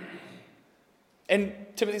 dude? And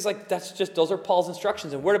Timothy's like, those are Paul's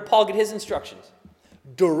instructions. And where did Paul get his instructions?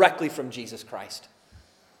 Directly from Jesus Christ.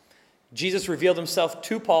 Jesus revealed himself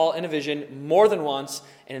to Paul in a vision more than once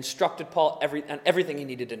and instructed Paul on everything he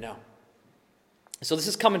needed to know. So this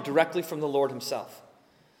is coming directly from the Lord himself.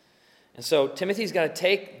 And so Timothy's got to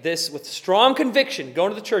take this with strong conviction, go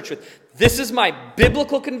into the church with, this is my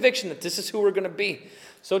biblical conviction that this is who we're going to be.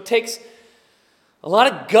 So it takes a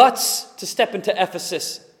lot of guts to step into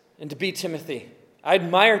Ephesus and to be Timothy. I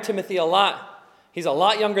admire Timothy a lot. He's a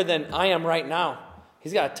lot younger than I am right now.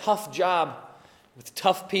 He's got a tough job with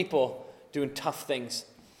tough people doing tough things.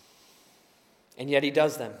 And yet he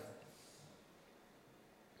does them.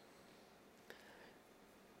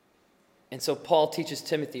 And so Paul teaches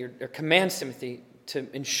Timothy, or commands Timothy, to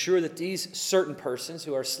ensure that these certain persons,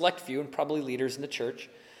 who are a select few and probably leaders in the church,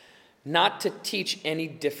 not to teach any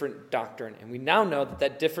different doctrine. And we now know that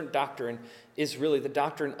that different doctrine is really the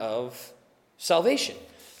doctrine of salvation.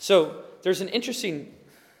 So there's an interesting...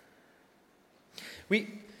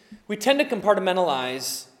 We tend to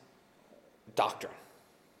compartmentalize doctrine,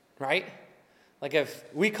 right? Like if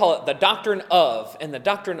we call it the doctrine of, and the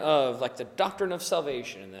doctrine of, like the doctrine of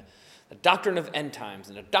salvation, and the doctrine of end times,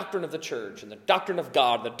 and the doctrine of the church, and the doctrine of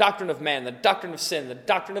God, the doctrine of man, the doctrine of sin, the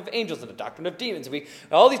doctrine of angels, and the doctrine of demons.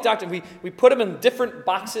 All these doctrines, we put them in different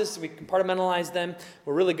boxes, we compartmentalize them.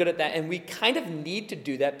 We're really good at that, and we kind of need to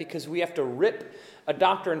do that because we have to rip a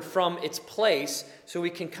doctrine from its place so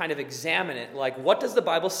we can kind of examine it. Like, what does the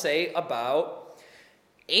Bible say about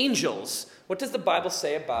angels? What does the Bible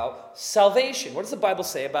say about salvation? What does the Bible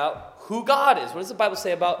say about who God is? What does the Bible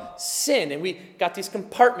say about sin? And we got these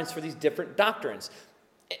compartments for these different doctrines.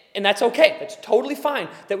 And that's okay. That's totally fine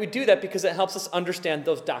that we do that because it helps us understand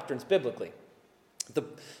those doctrines biblically. The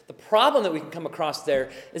problem that we can come across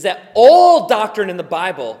there is that all doctrine in the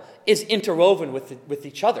Bible is interwoven with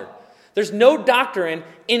each other. There's no doctrine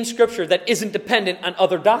in Scripture that isn't dependent on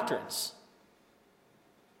other doctrines.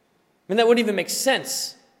 I mean, that wouldn't even make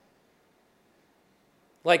sense.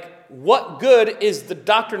 Like, what good is the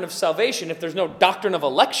doctrine of salvation if there's no doctrine of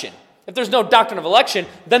election? If there's no doctrine of election,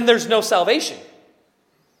 then there's no salvation.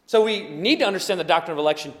 So we need to understand the doctrine of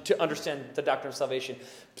election to understand the doctrine of salvation.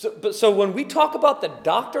 So when we talk about the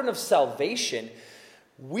doctrine of salvation,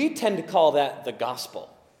 we tend to call that the gospel.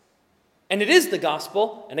 And it is the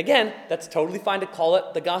gospel, and again, that's totally fine to call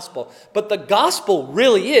it the gospel. But the gospel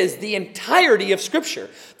really is the entirety of Scripture.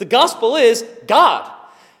 The gospel is God.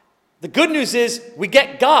 The good news is we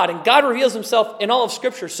get God, and God reveals himself in all of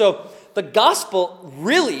Scripture. So the gospel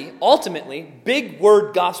really, ultimately, big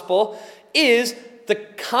word gospel, is the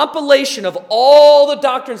compilation of all the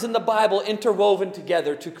doctrines in the Bible interwoven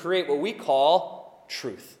together to create what we call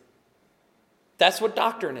truth. That's what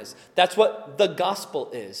doctrine is. That's what the gospel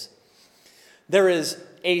is. There is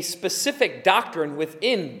a specific doctrine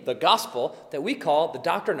within the gospel that we call the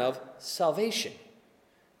doctrine of salvation,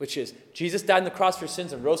 which is Jesus died on the cross for your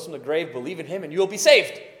sins and rose from the grave. Believe in him and you will be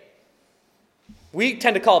saved. We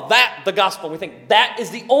tend to call that the gospel. We think that is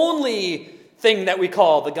the only thing that we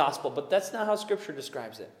call the gospel, but that's not how Scripture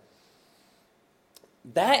describes it.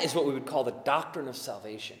 That is what we would call the doctrine of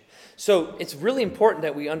salvation. So it's really important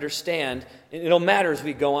that we understand, and it'll matter as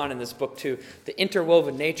we go on in this book too, the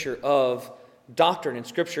interwoven nature of doctrine in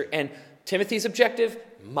Scripture. And Timothy's objective,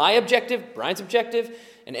 my objective, Brian's objective,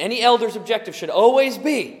 and any elder's objective should always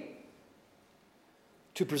be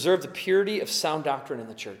to preserve the purity of sound doctrine in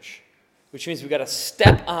the church, which means we've got to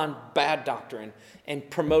step on bad doctrine and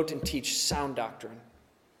promote and teach sound doctrine.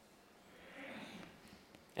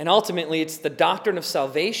 And ultimately, it's the doctrine of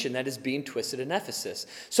salvation that is being twisted in Ephesus.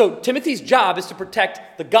 So Timothy's job is to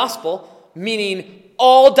protect the gospel, meaning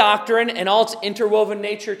all doctrine and all its interwoven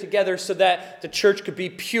nature together so that the church could be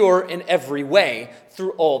pure in every way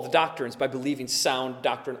through all the doctrines by believing sound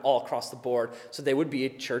doctrine all across the board so they would be a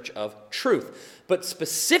church of truth. But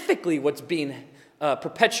specifically what's being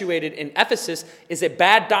perpetuated in Ephesus is a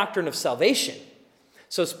bad doctrine of salvation.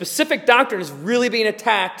 So specific doctrine is really being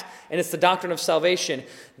attacked, and it's the doctrine of salvation,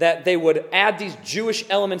 that they would add these Jewish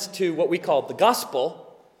elements to what we call the gospel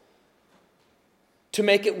to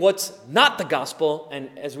make it what's not the gospel.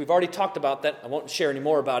 And as we've already talked about that, I won't share any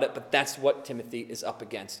more about it, but that's what Timothy is up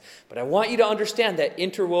against. But I want you to understand that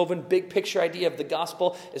interwoven big picture idea of the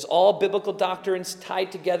gospel is all biblical doctrines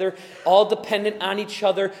tied together, all dependent on each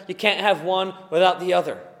other. You can't have one without the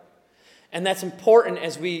other. And that's important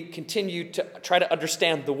as we continue to try to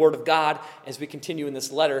understand the Word of God as we continue in this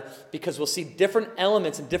letter, because we'll see different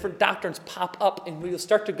elements and different doctrines pop up, and we'll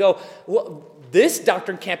start to go, well, this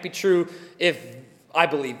doctrine can't be true if I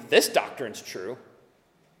believe this doctrine's true.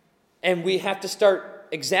 And we have to start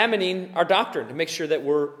examining our doctrine to make sure that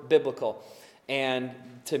we're biblical and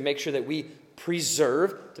to make sure that we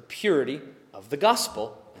preserve the purity of the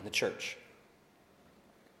gospel in the church.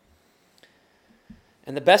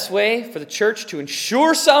 And the best way for the church to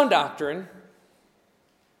ensure sound doctrine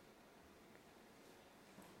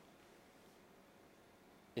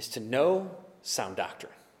is to know sound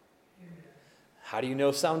doctrine. How do you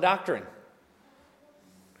know sound doctrine?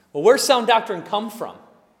 Well, where's sound doctrine come from?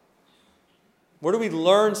 Where do we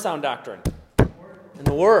learn sound doctrine? In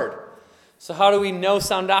the Word. So how do we know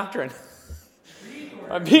sound doctrine?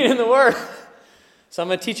 By being in the Word. So I'm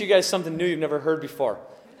going to teach you guys something new you've never heard before.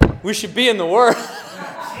 We should be in the Word.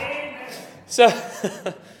 So,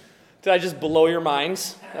 did I just blow your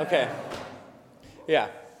minds? Okay. Yeah.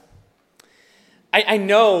 I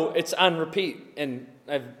know it's on repeat, and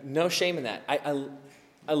I have no shame in that.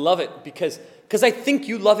 I love it because I think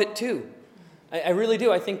you love it too. I really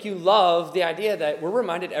do. I think you love the idea that we're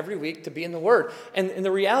reminded every week to be in the Word. And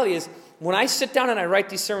the reality is, when I sit down and I write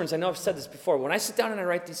these sermons, I know I've said this before, when I sit down and I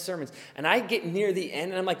write these sermons, and I get near the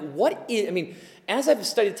end, and I'm like, as I've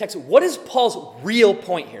studied the text, what is Paul's real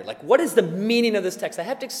point here? Like, what is the meaning of this text? I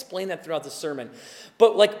have to explain that throughout the sermon.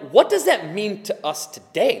 But, what does that mean to us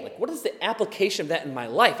today? What is the application of that in my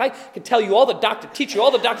life? I can tell you teach you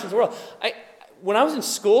all the doctrines of the world. When I was in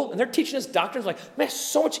school and they're teaching us doctrines, I'm like, man,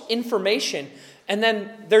 so much information. And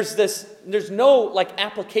then there's no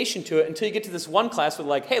application to it until you get to this one class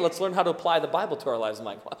with hey, let's learn how to apply the Bible to our lives. I'm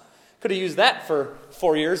like, well, could have used that for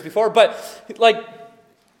 4 years before. But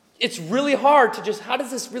it's really hard to just, how does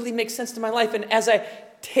this really make sense to my life? And as I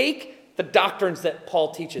take the doctrines that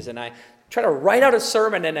Paul teaches and I try to write out a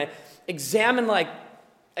sermon and I examine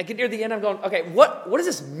I get near the end, I'm going, okay, what does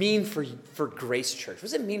this mean for Grace Church? What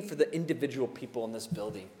does it mean for the individual people in this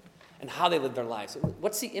building and how they live their lives?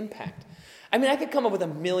 What's the impact? I could come up with a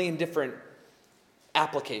million different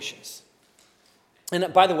applications.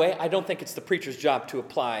 And by the way, I don't think it's the preacher's job to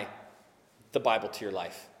apply the Bible to your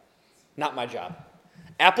life. Not my job.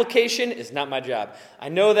 Application is not my job. I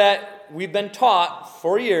know that we've been taught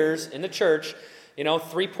for years in the church,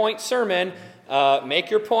 3-point sermon, make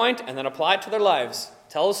your point and then apply it to their lives.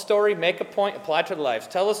 Tell a story, make a point, apply it to their lives.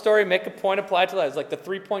 Tell a story, make a point, apply it to their lives. Like the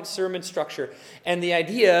 3-point sermon structure. And the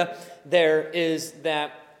idea there is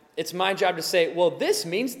that it's my job to say, well, this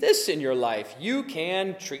means this in your life. You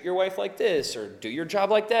can treat your wife like this, or do your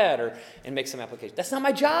job like that, and make some application. That's not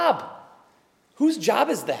my job. Whose job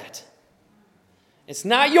is that? It's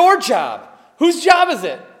not your job. Whose job is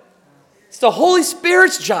it? It's the Holy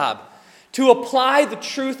Spirit's job to apply the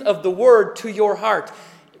truth of the Word to your heart,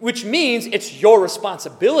 which means it's your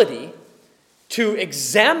responsibility to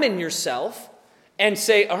examine yourself and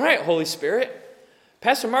say, all right, Holy Spirit,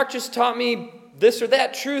 Pastor Mark just taught me this or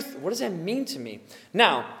that truth. What does that mean to me?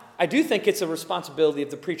 Now, I do think it's a responsibility of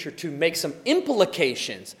the preacher to make some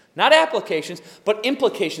implications, not applications, but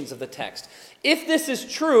implications of the text. If this is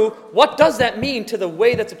true, what does that mean to the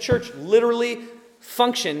way that the church literally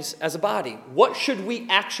functions as a body? What should we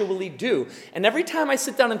actually do? And every time I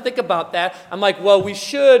sit down and think about that, I'm like, well, we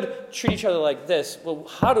should treat each other like this. Well,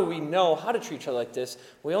 how do we know how to treat each other like this?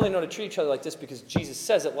 We only know to treat each other like this because Jesus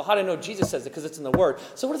says it. Well, how do I know Jesus says it? Because it's in the Word.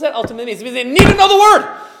 So what does that ultimately mean? It means they need to know the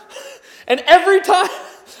Word. And every time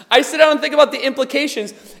I sit down and think about the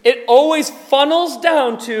implications, it always funnels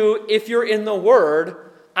down to, if you're in the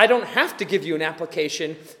Word, I don't have to give you an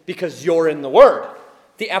application because you're in the Word.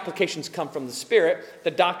 The applications come from the Spirit.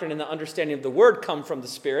 The doctrine and the understanding of the Word come from the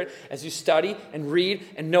Spirit. As you study and read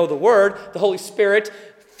and know the Word, the Holy Spirit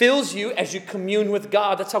fills you as you commune with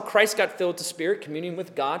God. That's how Christ got filled with the Spirit, communing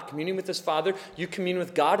with God, communing with His Father. You commune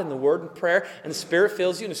with God in the Word and prayer, and the Spirit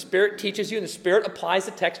fills you, and the Spirit teaches you, and the Spirit applies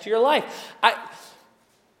the text to your life.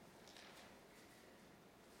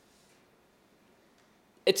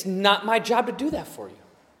 It's not my job to do that for you.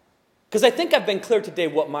 Because I think I've been clear today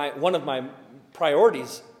what one of the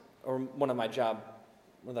priorities of my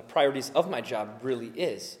job really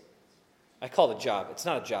is. I call it a job. It's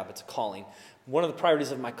not a job, it's a calling. One of the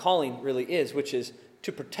priorities of my calling really is, which is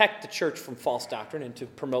to protect the church from false doctrine and to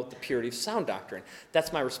promote the purity of sound doctrine.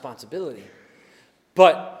 That's my responsibility.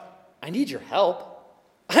 But I need your help.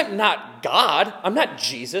 I'm not God. I'm not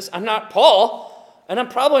Jesus. I'm not Paul. And I'm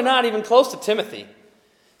probably not even close to Timothy.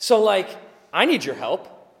 So, I need your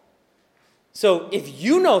help. So if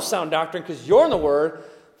you know sound doctrine because you're in the Word,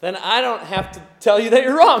 then I don't have to tell you that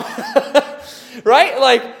you're wrong.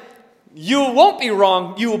 Right? You won't be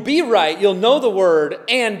wrong. You will be right. You'll know the Word.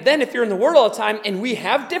 And then if you're in the Word all the time and we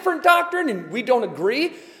have different doctrine and we don't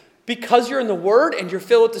agree, because you're in the Word and you're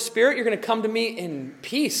filled with the Spirit, you're going to come to me in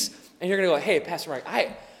peace. And you're going to go, hey, Pastor Mark,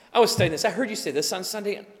 I was studying this. I heard you say this on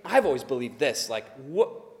Sunday. And I've always believed this. What?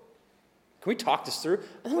 Can we talk this through?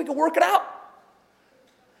 And then we can work it out.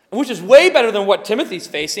 Which is way better than what Timothy's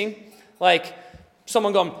facing.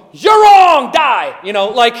 Someone going, you're wrong, die!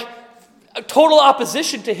 A total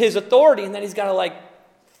opposition to his authority. And then he's got to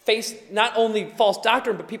face not only false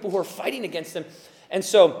doctrine, but people who are fighting against him. And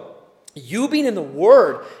so you being in the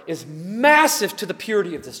Word is massive to the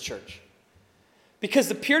purity of this church. Because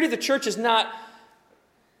the purity of the church is not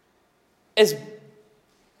as...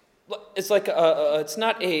 It's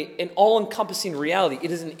not an all-encompassing reality.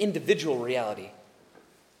 It is an individual reality.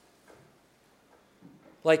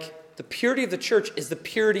 The purity of the church is the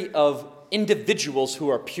purity of individuals who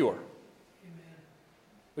are pure. Amen.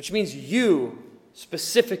 Which means you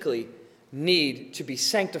specifically need to be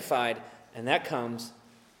sanctified, and that comes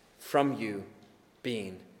from you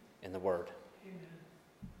being in the Word. Amen.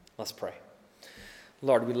 Let's pray.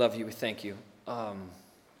 Lord, we love you. We thank you.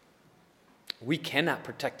 We cannot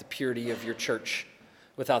protect the purity of your church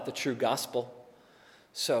without the true gospel.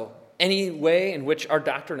 So any way in which our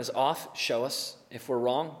doctrine is off, show us. If we're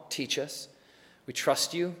wrong, teach us. We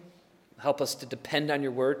trust you. Help us to depend on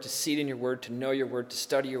your word, to see it in your word, to know your word, to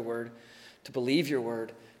study your word, to believe your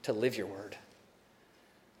word, to live your word.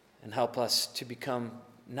 And help us to become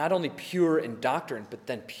not only pure in doctrine, but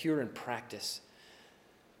then pure in practice.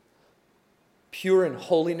 Pure in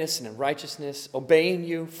holiness and in righteousness, obeying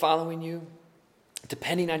you, following you,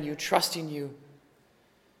 depending on you, trusting you,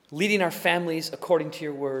 leading our families according to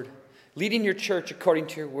your word, leading your church according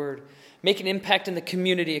to your word, making impact in the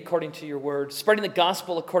community according to your word, spreading the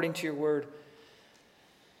gospel according to your word.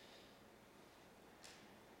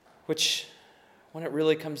 Which, what it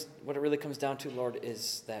really comes down to, Lord,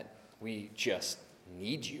 is that we just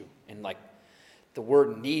need you. And the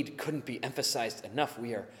word need couldn't be emphasized enough.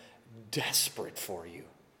 We are desperate for you.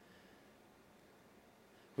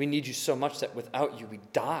 We need you so much that without you we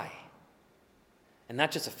die. And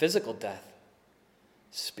not just a physical death,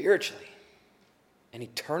 spiritually and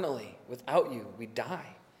eternally. Without you, we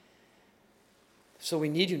die. So we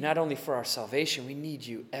need you not only for our salvation, we need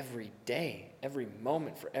you every day, every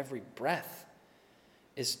moment, for every breath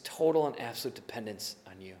is total and absolute dependence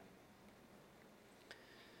on you.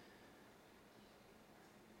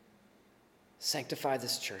 Sanctify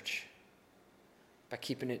this church by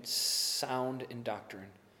keeping it sound in doctrine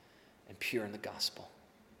and pure in the gospel.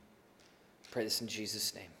 I pray this in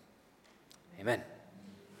Jesus' name. Amen.